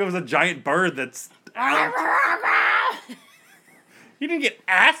 No, Iago was a giant bird that's... He didn't get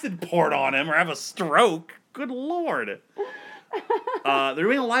acid poured on him or have a stroke. Good Lord. They're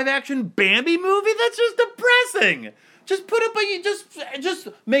doing a live-action Bambi movie? That's just depressing. Just put up just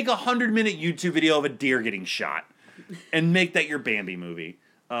make a 100-minute YouTube video of a deer getting shot and make that your Bambi movie.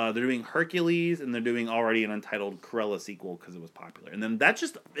 They're doing Hercules, and they're doing already an untitled Cruella sequel because it was popular. And then that's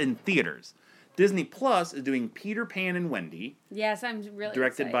just in theaters. Disney Plus is doing Peter Pan and Wendy. Yes, I'm really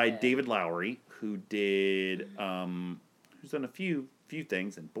directed excited. by David Lowery, who did who's done a few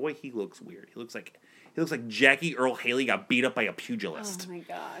things, and boy, he looks weird. He looks like Jackie Earl Haley got beat up by a pugilist. Oh my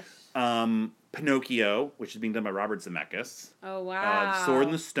gosh. Pinocchio, which is being done by Robert Zemeckis. Oh wow. Sword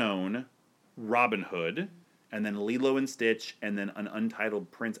in the Stone, Robin Hood, and then Lilo and Stitch, and then an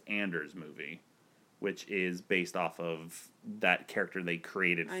untitled Prince Anders movie, which is based off of that character they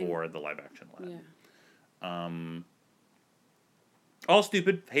created for the live-action Aladdin. Yeah. All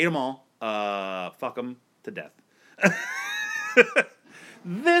stupid. Hate them all. Fuck them to death.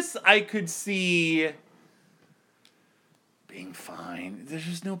 This I could see being fine. There's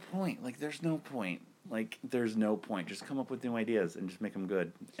just no point. There's no point. Just come up with new ideas and just make them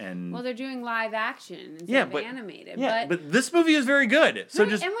good. And well, they're doing live action instead of animated. Yeah, but this movie is very good. So right,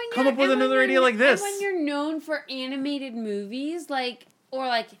 just come up with another idea like this. And when you're known for animated movies,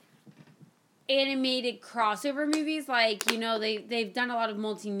 or animated crossover movies, they've done a lot of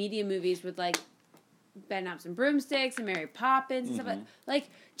multimedia movies with Bedknobs and Broomsticks and Mary Poppins and stuff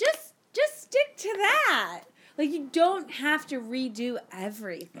just stick to that. You don't have to redo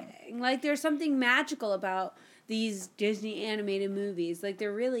everything. There's something magical about these Disney animated movies.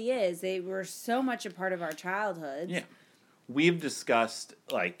 There really is. They were so much a part of our childhoods. Yeah. We've discussed,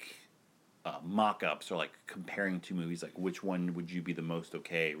 mock-ups or, comparing two movies. Which one would you be the most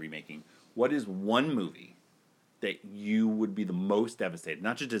okay remaking? What is one movie that you would be the most devastated?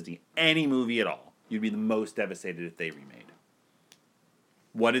 Not just Disney, any movie at all. You'd be the most devastated if they remade.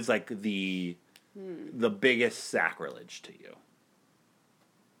 What is, the biggest sacrilege to you?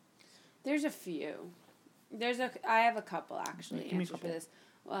 There's a few. I have a couple, actually, Give me a answers for couple.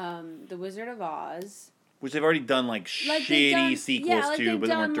 this. The Wizard of Oz. Which they've already done like shitty they've done- sequels like to, they've but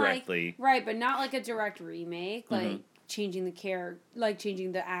they weren't done, directly. like, right, but not like a direct remake, Mm-hmm. like changing the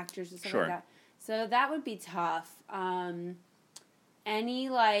changing the actors and stuff Sure. like that. So that would be tough. Any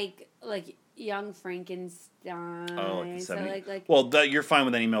like Young Frankenstein. Oh, like the so 70s. like. Well, you're fine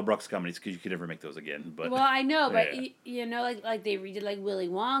with any Mel Brooks comedies because you could never make those again. But Well, I know, but Yeah. you know, like they redid like Willy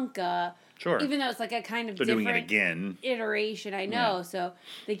Wonka. Sure. Even though it's like a kind of they're different doing it again. iteration, I know. Yeah. So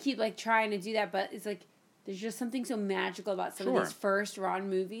they keep like trying to do that, but it's like there's just something so magical about some Sure. of these first run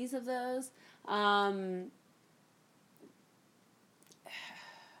movies of those. I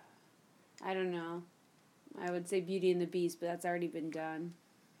don't know. I would say Beauty and the Beast, but that's already been done.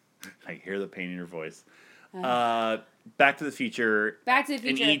 I hear the pain in your voice. Back to the Future. Back to the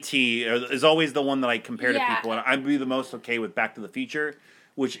And Future. E.T. is always the one that I compare Yeah. to people, and I'd be the most okay with Back to the Future,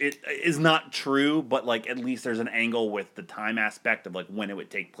 which it is not true, but like at least there's an angle with the time aspect of like when it would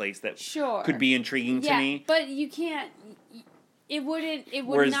take place that Sure. could be intriguing to me. But you can't. It would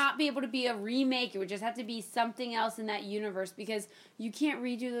Whereas- not be able to be a remake. It would just have to be something else in that universe because you can't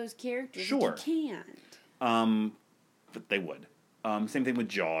redo those characters. Sure. Like, you can't. But they would. Same thing with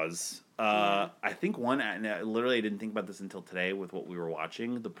Jaws. Yeah. I think one, and I literally didn't think about this until today with what we were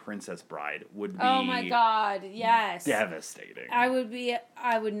watching. The Princess Bride would be Oh my God! Yes. devastating. I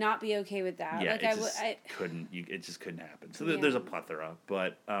would not be okay with that. Yeah, like it I just would. couldn't. It just couldn't happen. So Yeah. there's a plethora,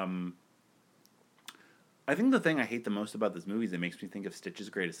 but I think the thing I hate the most about this movie is it makes me think of Stitch's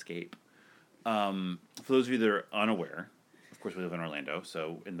Great Escape. For those of you that are unaware, of course we live in Orlando,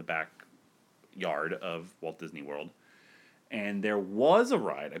 so in the backyard of Walt Disney World. And there was a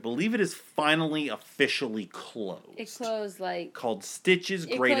ride, I believe it is finally officially closed. It closed like. Called Stitch's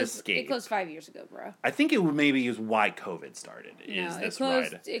It Great closed, Escape. It closed 5 years ago, bro. I think it maybe is why COVID started. No, Is it this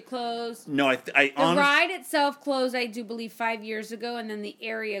closed. ride? It closed. No, I The honestly, ride itself closed, I do believe, 5 years ago, and then the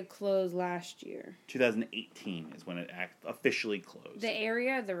area closed last year. 2018 is when it officially closed. The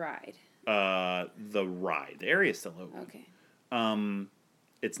area or the ride? The ride. The area is still open. Okay.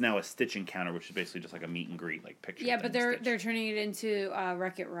 It's now a Stitch Encounter, which is basically just like a meet and greet, like picture. Yeah, thing but Stitch. they're turning it into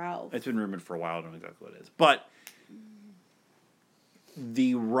Wreck-It Ralph. It's been rumored for a while. I don't know exactly what it is, but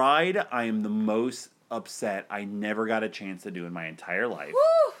the ride I am the most upset I never got a chance to do in my entire life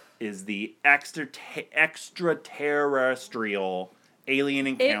Woo! is the extraterrestrial alien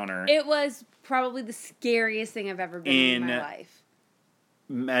encounter It was probably the scariest thing I've ever been in my In- life.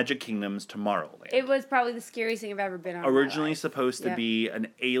 Magic Kingdom's Tomorrowland. It was probably the scariest thing I've ever been on. in my Originally life. supposed to Yep. be an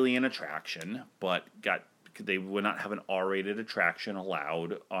alien attraction, but they would not have an R-rated attraction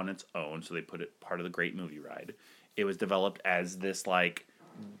allowed on its own, so they put it part of the Great Movie Ride. It was developed as this like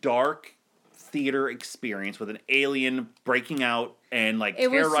dark theater experience with an alien breaking out and like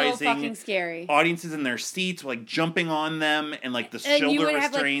It was so terrorizing fucking scary. audiences in their seats, like jumping on them and like the And you shoulder would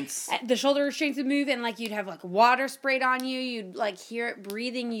have, restraints. like, the shoulder restraints would move, and like you'd have like water sprayed on you. You'd like hear it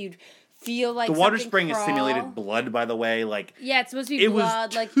breathing. You'd feel like the water something spraying is crawl. simulated blood, by the way. Like Yeah, it's supposed to be it blood.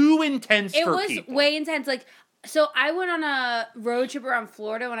 was Like too intense it for was people. way intense. Like, so I went on a road trip around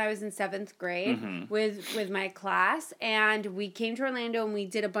Florida when I was in 7th grade Mm-hmm. with my class, and we came to Orlando and we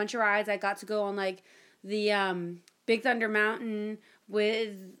did a bunch of rides. I got to go on like the Big Thunder Mountain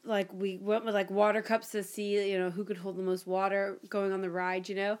with like we went with like water cups to see who could hold the most water going on the ride.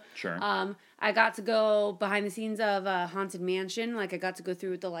 Sure. I got to go behind the scenes of Haunted Mansion. Like I got to go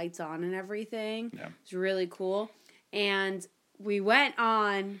through with the lights on and everything. Yeah. It's really cool. And we went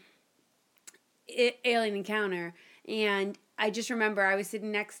on Alien Encounter, and I just remember I was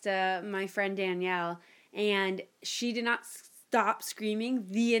sitting next to my friend Danielle, and she did not stop screaming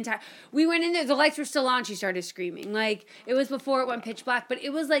the entire. We went in there, the lights were still on. She started screaming. Like it was before it went pitch black, but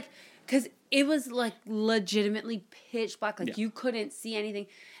it was like because it was like legitimately pitch black. Like you couldn't see anything,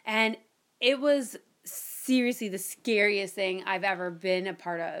 and it was seriously the scariest thing I've ever been a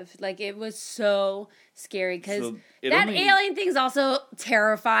part of. Like it was so scary because So it that only- alien thing's also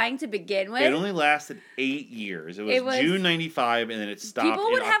terrifying to begin with. It only lasted 8 years. It was June '95, and then it stopped. People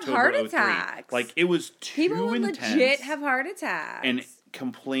in would have October heart 03. attacks. Like it was too People would intense. legit have heart attacks. And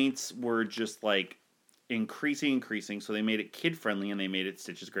complaints were just like increasing. So they made it kid friendly, and they made it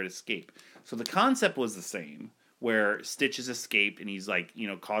Stitch's Great Escape. So the concept was the same, where Stitch has escaped, and he's like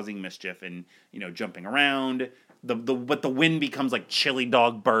causing mischief and jumping around. But the wind becomes like chili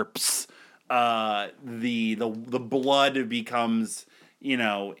dog burps. The blood becomes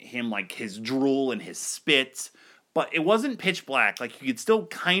him like his drool and his spit. But it wasn't pitch black. Like you could still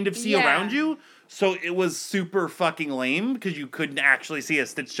kind of see Yeah. around you. So it was super fucking lame because you couldn't actually see a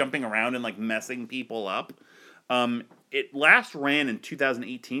Stitch jumping around and like messing people up. It last ran in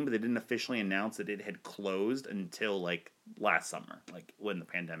 2018, but they didn't officially announce that it had closed until like last summer, like when the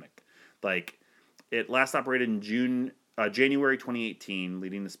pandemic. Like It last operated in January 2018,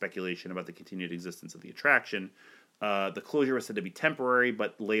 leading to speculation about the continued existence of the attraction. The closure was said to be temporary,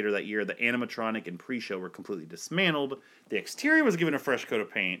 but later that year, the animatronic and pre-show were completely dismantled. The exterior was given a fresh coat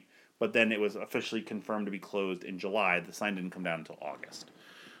of paint, but then it was officially confirmed to be closed in July. The sign didn't come down until August.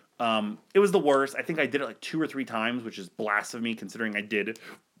 It was the worst. I think I did it like 2 or 3 times, which is blasphemy considering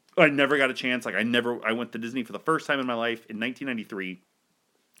I never got a chance. Like I went to Disney for the first time in my life in 1993,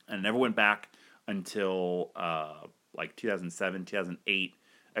 and I never went back until like 2007, 2008.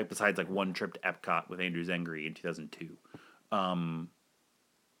 Besides like one trip to Epcot with Andrew Zengri in 2002.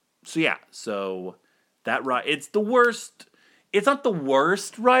 So that ride, it's the worst. It's not the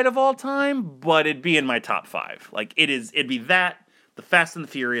worst ride of all time, but it'd be in my top 5. Like it'd be that, the Fast and the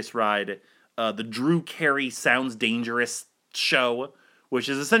Furious ride, the Drew Carey Sounds Dangerous show, which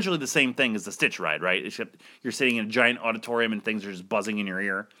is essentially the same thing as the Stitch ride, right? Except you're sitting in a giant auditorium and things are just buzzing in your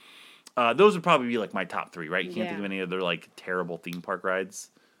ear. Those would probably be like my top 3, right? You can't think of any other like terrible theme park rides.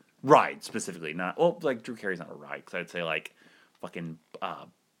 Ride specifically, not like Drew Carey's not a ride, because I'd say like fucking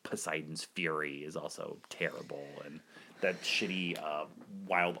Poseidon's Fury is also terrible, and that shitty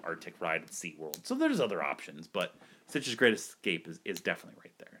Wild Arctic ride at SeaWorld. So there's other options, but Stitch's Great Escape is definitely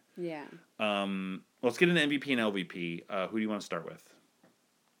right there. Yeah. Let's get into MVP and LVP. Who do you want to start with?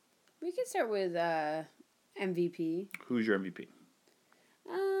 We can start with MVP. Who's your MVP?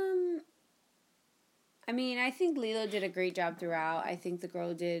 I mean, I think Lilo did a great job throughout. I think the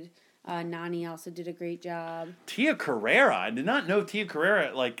girl did. Nani also did a great job. Tia Carrere. I did not know Tia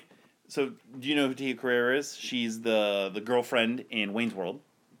Carrere. Like, so do you know who Tia Carrere is? She's the girlfriend in Wayne's World.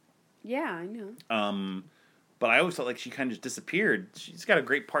 Yeah, I know. But I always felt like she kind of just disappeared. She's got a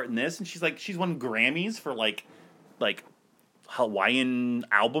great part in this, and she's won Grammys for like Hawaiian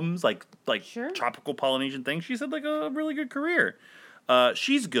albums, like Sure. tropical Polynesian things. She's had like a really good career.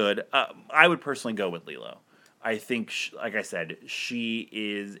 She's good. I would personally go with Lilo. I think, like I said,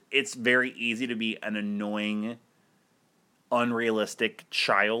 it's very easy to be an annoying, unrealistic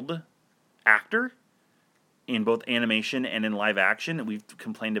child actor in both animation and in live action. We've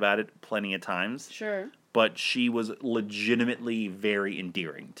complained about it plenty of times. Sure. But she was legitimately very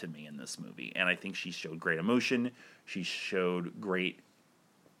endearing to me in this movie. And I think she showed great emotion. She showed great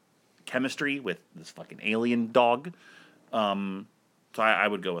chemistry with this fucking alien dog. So I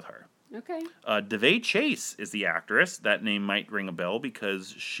would go with her. Okay. DeVay Chase is the actress. That name might ring a bell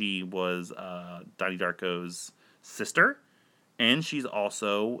because she was Donnie Darko's sister. And she's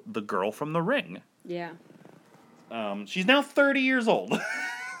also the girl from The Ring. Yeah. She's now 30 years old.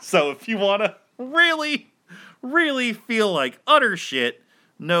 So if you want to really, really feel like utter shit,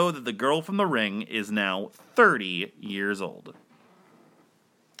 know that the girl from The Ring is now 30 years old.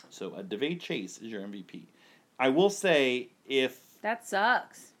 So DeVay Chase is your MVP. I will say That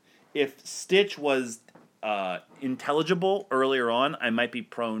sucks. if Stitch was intelligible earlier on, I might be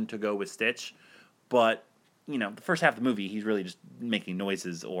prone to go with Stitch. But, the first half of the movie, he's really just making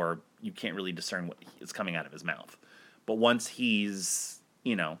noises, or you can't really discern what is coming out of his mouth. But once he's,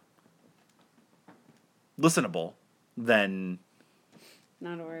 listenable, then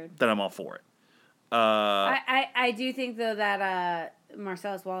Not a word. I'm all for it. I do think, though, that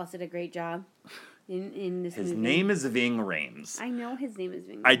Marcellus Wallace did a great job in this movie. His name is Ving Rhames. I know his name is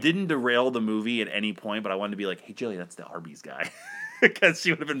Ving. I didn't derail the movie at any point, but I wanted to be like, hey, Jilly, that's the Arby's guy. Because she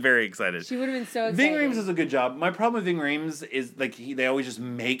would have been very excited. She would have been so excited. Ving Rhames does a good job. My problem with Ving Rhames is like they always just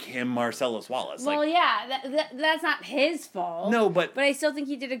make him Marcellus Wallace. Well, that's not his fault. No, but I still think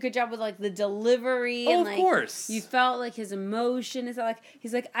he did a good job with like the delivery. Oh, and, of like, course. You felt like his emotion. It's not like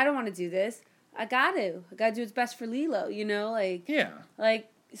he's like, I don't want to do this. I got to do what's best for Lilo. yeah.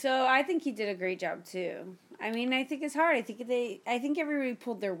 So I think he did a great job too. I mean, I think it's hard. I think everybody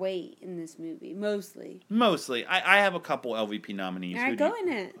pulled their weight in this movie, mostly. Mostly. I have a couple LVP nominees. All right, go in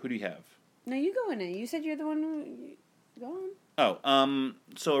it. Who do you have? No, you go in it. You said you're the one who... Go on. Oh,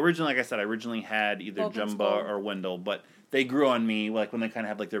 so originally, like I said, I originally had either Both in Jumba school. or Wendell, but they grew on me, like when they kind of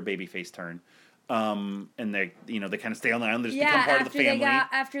have like their baby face turn. And they, they kind of stay on the island, they just become part of the family.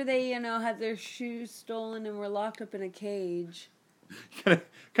 After they, had their shoes stolen and were locked up in a cage.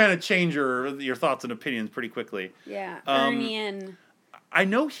 kind of change your thoughts and opinions pretty quickly. Yeah, Ernie and... I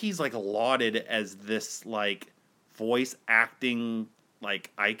know he's like lauded as this like voice acting like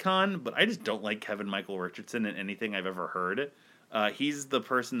icon, but I just don't like Kevin Michael Richardson in anything I've ever heard. He's the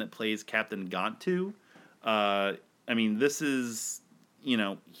person that plays Captain Gontu. I mean, this is,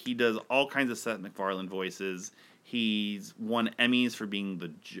 he does all kinds of Seth MacFarlane voices. He's won Emmys for being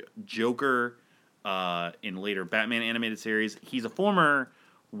the Joker in later Batman animated series. He's a former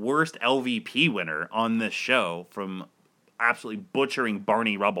worst LVP winner on this show from absolutely butchering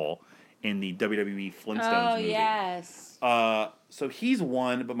Barney Rubble in the WWE Flintstones Oh, movie. yes. So he's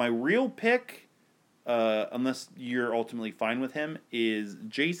one, but my real pick, unless you're ultimately fine with him, is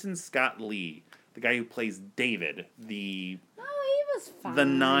Jason Scott Lee, the guy who plays David, the Oh, he was fine. the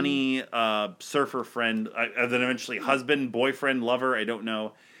Nani surfer friend, then eventually husband, boyfriend, lover. I don't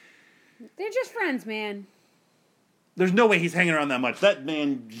know. They're just friends, man. There's no way he's hanging around that much. That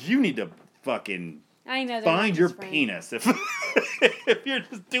man, you need to fucking I know. They're find not your just friends. penis if if you're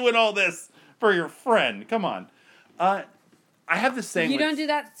just doing all this for your friend. Come on. I have this saying. You with- don't do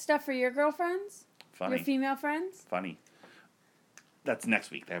that stuff for your girlfriends? Funny. Your female friends? Funny. That's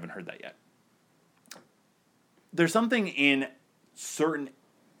next week. They haven't heard that yet. There's something in certain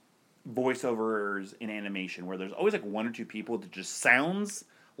voiceovers in animation where there's always like one or two people that just sounds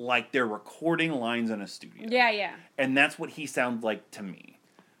like they're recording lines in a studio. Yeah. And that's what he sounds like to me.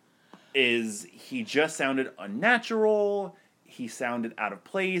 Is he just sounded unnatural, he sounded out of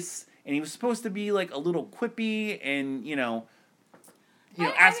place, and he was supposed to be like a little quippy and,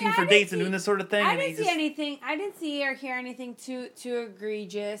 asking for dates and doing this sort of thing. I and he didn't see just- anything. I didn't see or hear anything too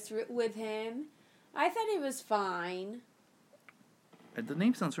egregious with him. I thought he was fine. The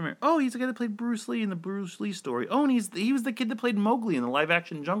name sounds familiar. Oh, he's the guy that played Bruce Lee in the Bruce Lee story. Oh, and he was the kid that played Mowgli in the live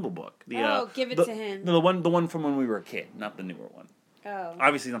action Jungle Book. Give it to him. No, the one from when we were a kid, not the newer one. Oh.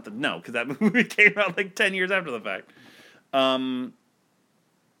 Obviously not because that movie came out like 10 years after the fact. So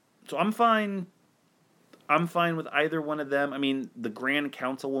I'm fine. I'm fine with either one of them. I mean, the Grand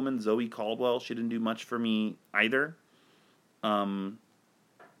Councilwoman Zoe Caldwell, she didn't do much for me either.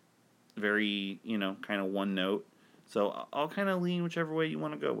 Very, kind of one note. So I'll kind of lean whichever way you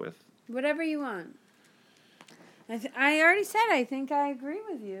want to go with. Whatever you want. I already said I think I agree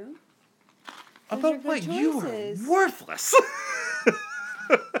with you. Those are About good what? You are choices. worthless.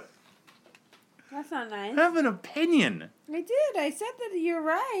 That's not nice. Have an opinion. I did. I said that you're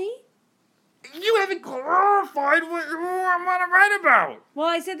right. You haven't clarified who I'm right about. Well,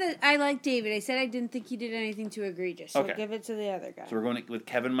 I said that I like David. I said I didn't think he did anything too egregious. So Okay. give it to the other guy. So we're going with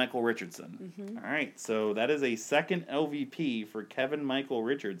Kevin Michael Richardson. Mm-hmm. All right, so that is a second LVP for Kevin Michael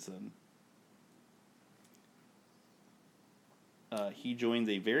Richardson. He joins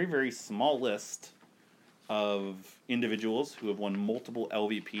a very, very small list of individuals who have won multiple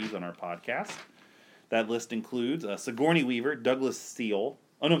LVPs on our podcast. That list includes Sigourney Weaver, Douglas Steele.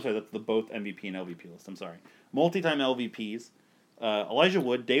 Oh, no, I'm sorry, that's the both MVP and LVP list. I'm sorry. Multi-time LVPs. Elijah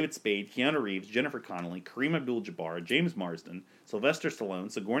Wood, David Spade, Keanu Reeves, Jennifer Connelly, Kareem Abdul-Jabbar, James Marsden, Sylvester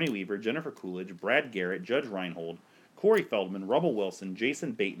Stallone, Sigourney Weaver, Jennifer Coolidge, Brad Garrett, Judge Reinhold, Corey Feldman, Rubble Wilson,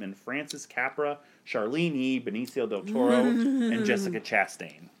 Jason Bateman, Francis Capra, Charlene Yee, Benicio del Toro, and Jessica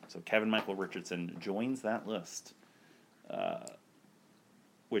Chastain. So Kevin Michael Richardson joins that list,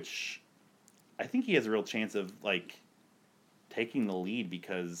 which I think he has a real chance of taking the lead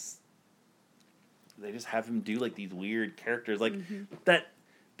because they just have him do these weird characters that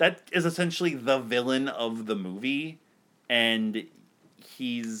is essentially the villain of the movie, and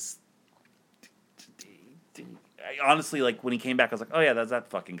he's honestly when he came back I was like, oh yeah, that's that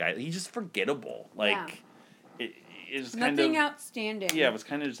fucking guy. He's just forgettable. Yeah. It's Nothing outstanding. yeah, it was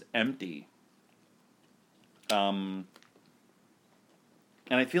kind of just empty. And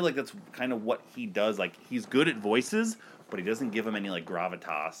I feel like that's kind of what he does. He's good at voices, but he doesn't give them any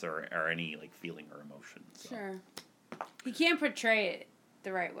gravitas or any feeling or emotion. So. Sure. He can't portray it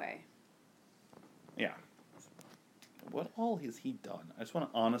the right way. Yeah. What all has he done? I just want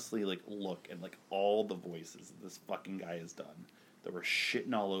to honestly look at all the voices that this fucking guy has done that we're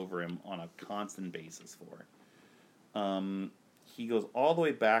shitting all over him on a constant basis for. He goes all the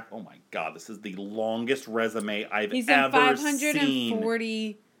way back. Oh my god, this is the longest resume I've He's done ever 540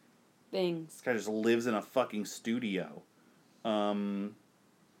 seen. things. This guy just lives in a fucking studio.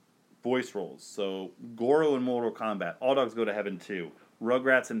 Voice roles. So, Goro in Mortal Kombat. All Dogs Go to Heaven 2.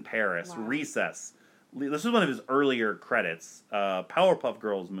 Rugrats in Paris. Wow. Recess. This is one of his earlier credits. Powerpuff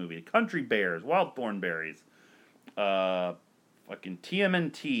Girls movie. Country Bears. Wild Thornberries. Fucking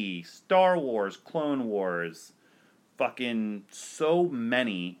TMNT. Star Wars. Clone Wars. Fucking so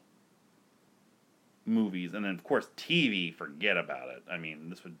many movies. And then, of course, TV. Forget about it. I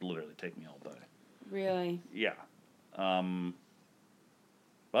mean, this would literally take me all day. Really? Yeah.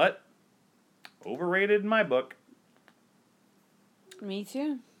 But overrated in my book. Me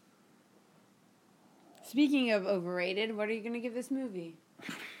too. Speaking of overrated, what are you going to give this movie?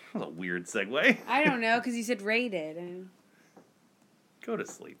 That was a weird segue. I don't know, because you said rated. And... Go to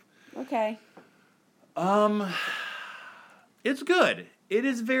sleep. Okay. It's good. It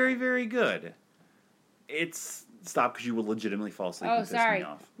is very, very good. Stop, because you will legitimately fall asleep Oh, and piss sorry. me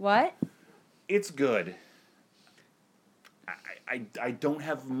off. What? It's good. I don't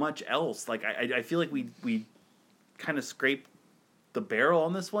have much else. Like, I feel like we kind of scraped the barrel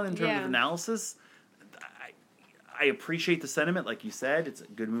on this one in terms of analysis. I appreciate the sentiment, like you said. It's a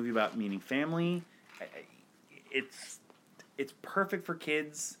good movie about meeting family. It's perfect for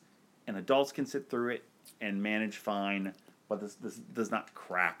kids, and adults can sit through it and manage fine. But this does not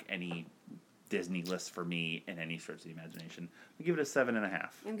crack any Disney list for me in any stretch of the imagination. I give it a 7.5.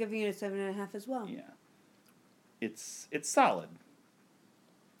 I'm giving it a 7.5 as well. Yeah, it's solid.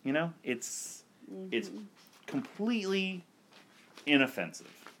 You know, it's completely inoffensive.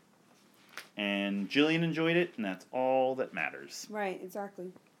 And Jillian enjoyed it, and that's all that matters. Right,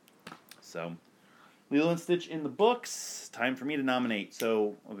 exactly. So, Lilo and Stitch in the books. Time for me to nominate.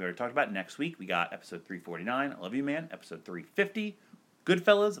 So, we already talked about next week. We got episode 349, I Love You Man. Episode 350,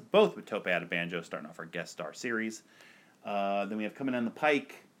 Goodfellas, both with Tope Atabanjo starting off our guest star series. Then we have coming down the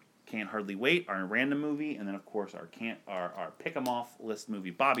pike, Can't Hardly Wait, our random movie. And then, of course, our pick 'em off list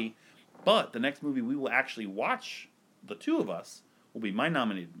movie, Bobby. But the next movie we will actually watch, the two of us, will be my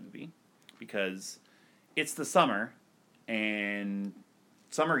nominated movie. Because it's the summer, and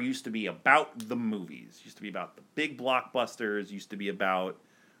summer used to be about the movies. Used to be about the big blockbusters. Used to be about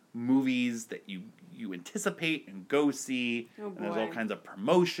movies that you anticipate and go see. Oh, and there's all boy. kinds of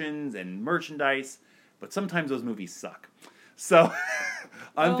promotions and merchandise. But sometimes those movies suck. So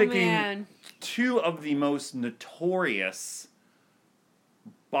I'm thinking two of the most notorious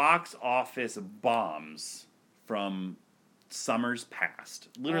box office bombs from summers past.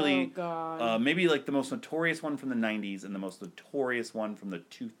 Literally, maybe like the most notorious one from the 90s and the most notorious one from the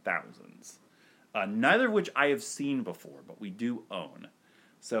 2000s. Neither of which I have seen before, but we do own.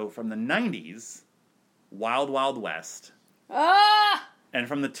 So from the 90s, Wild Wild West. Ah! And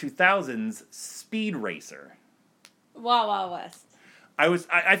from the 2000s, Speed Racer. Wild Wild West.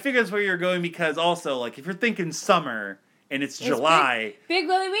 I figured that's where you're going because also, like, if you're thinking summer and it's July. Big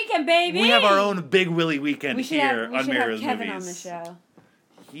Willie Weekend, baby! We have our own Big Willie Weekend here on Mario's Kevin Movies. on the show.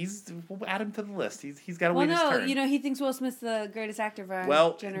 We'll add him to the list. He's got to Well, wait his turn. you know, he thinks Will Smith's the greatest actor of our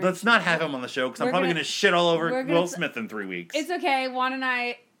generation. Let's not have him on the show because I'm probably going to shit all over Will Smith in 3 weeks. It's okay. Juan and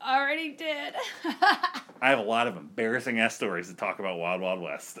I already did. I have a lot of embarrassing ass stories to talk about Wild Wild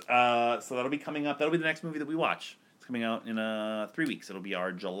West. So that'll be coming up. That'll be the next movie that we watch. It's coming out in 3 weeks. It'll be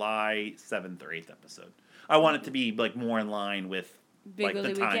our July 7th or 8th episode. I want it to be like more in line with Big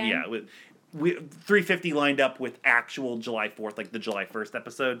Willie Weekend? Yeah, we 350 lined up with actual July 4th, like the July 1st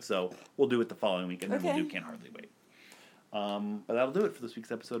episode. So we'll do it the following week, and then we'll do Can't Hardly Wait. But that'll do it for this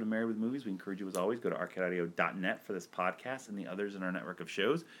week's episode of Married with Movies. We encourage you, as always, go to arcadeaudio.net for this podcast and the others in our network of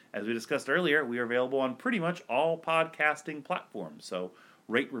shows. As we discussed earlier, we are available on pretty much all podcasting platforms. So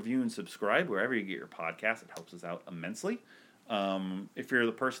rate, review, and subscribe wherever you get your podcast. It helps us out immensely. If you're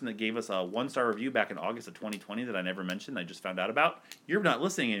the person that gave us a 1-star review back in August of 2020 that I never mentioned, I just found out about, you're not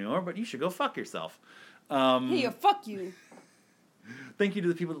listening anymore, but you should go fuck yourself. Hey, fuck you. Thank you to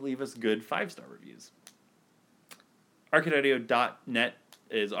the people that leave us good 5-star reviews. ArcadeAudio.net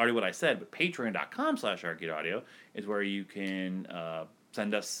is already what I said, but Patreon.com/ArcadeAudio is where you can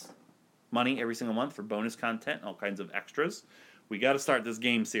send us money every single month for bonus content and all kinds of extras. We got to start this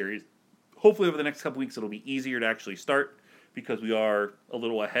game series. Hopefully over the next couple weeks it'll be easier to actually start because we are a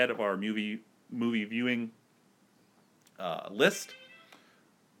little ahead of our movie viewing list.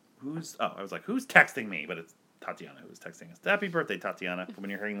 Who's texting me? But it's Tatiana who's texting us. Happy birthday, Tatiana, when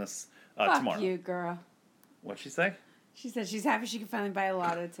you're hearing this tomorrow. Fuck you, girl. What'd she say? She said she's happy she can finally buy a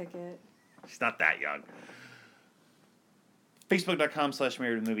lotto ticket. She's not that young.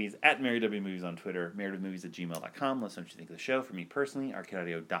 Facebook.com/MarriedWithMovies, @MarriedWMovies on Twitter, MarriedWithMovies@gmail.com. Let us know what you think of the show. For me personally,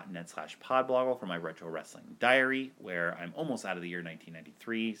 ArcadeAudio.net/podbloggle for my retro wrestling diary, where I'm almost out of the year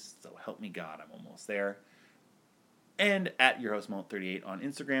 1993, so help me God, I'm almost there. And @YourHostMalt38 on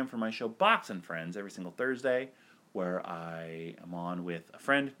Instagram for my show Box and Friends every single Thursday, where I am on with a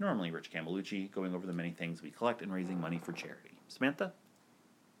friend, normally Rich Camelucci, going over the many things we collect and raising money for charity. Samantha?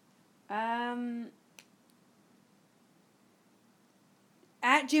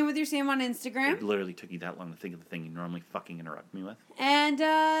 @JamWithYourSam on Instagram. It literally took you that long to think of the thing you normally fucking interrupt me with. And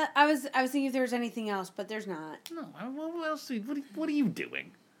I was thinking if there was anything else, but there's not. No, what else? What are you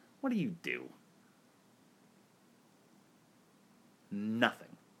doing? What do you do?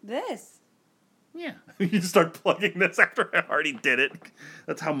 Nothing. This. Yeah. You just start plugging this after I already did it.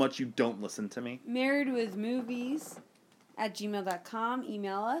 That's how much you don't listen to me. MarriedWithMovies @gmail.com.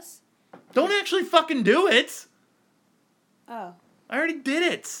 Email us. Don't actually fucking do it. Oh. I already did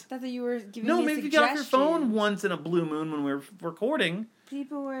it. I thought that you were giving No, me a maybe if you get off your phone suggestion. once in a blue moon when we were recording.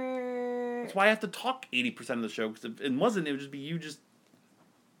 People were... That's why I have to talk 80% of the show. Because if it wasn't, it would just be you just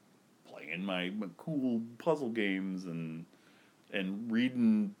playing my cool puzzle games and and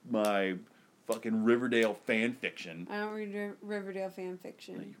reading my fucking Riverdale fan fiction. I don't read Riverdale fan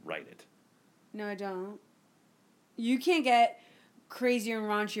fiction. You write it. No, I don't. You can't get crazier and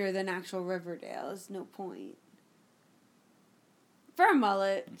raunchier than actual Riverdale. There's no point. For a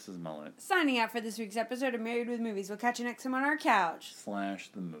mullet. This is Mullet. Signing out for this week's episode of Married with Movies. We'll catch you next time on our couch. /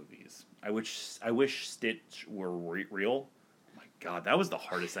 the movies. I wish Stitch were real. Oh my God, that was the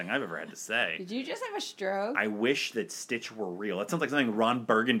hardest thing I've ever had to say. Did you just have a stroke? I wish that Stitch were real. That sounds like something Ron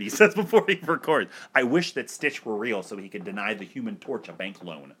Burgundy says before he records. I wish that Stitch were real so he could deny the Human Torch a bank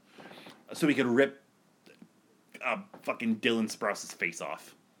loan. So he could rip fucking Dylan Sprouse's face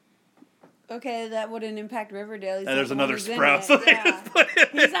off. Okay, that wouldn't impact Riverdale. He's And there's not the one another who's in Sprouse. it. Yeah.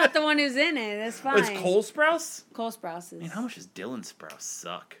 He's not the one who's in it. That's fine. It's Cole Sprouse? Cole Sprouse is. Man, how much does Dylan Sprouse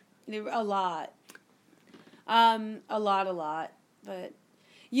suck? A lot. A lot. But,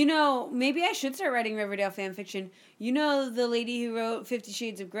 you know, maybe I should start writing Riverdale fan fiction. You know, the lady who wrote 50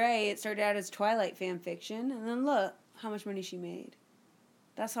 Shades of Grey, it started out as Twilight fan fiction, and then look how much money she made.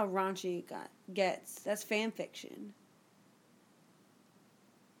 That's how raunchy it gets. That's fan fiction.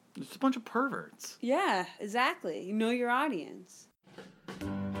 It's a bunch of perverts. Yeah, exactly. You know your audience.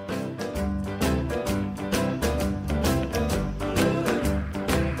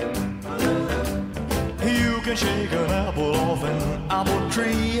 You can shake an apple off an apple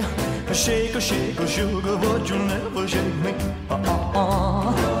tree. Shake a sugar, but you'll never shake me.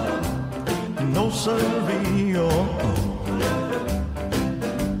 No siree.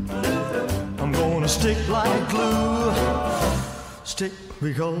 I'm gonna stick like glue. Stick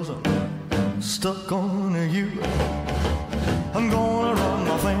because I'm stuck on you. I'm gonna run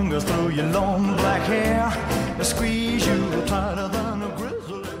my fingers through your long black hair and squeeze you tighter than a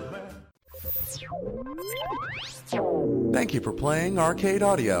grizzly bear. Thank you for playing Arcade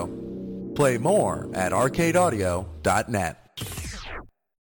Audio. Play more at arcadeaudio.net.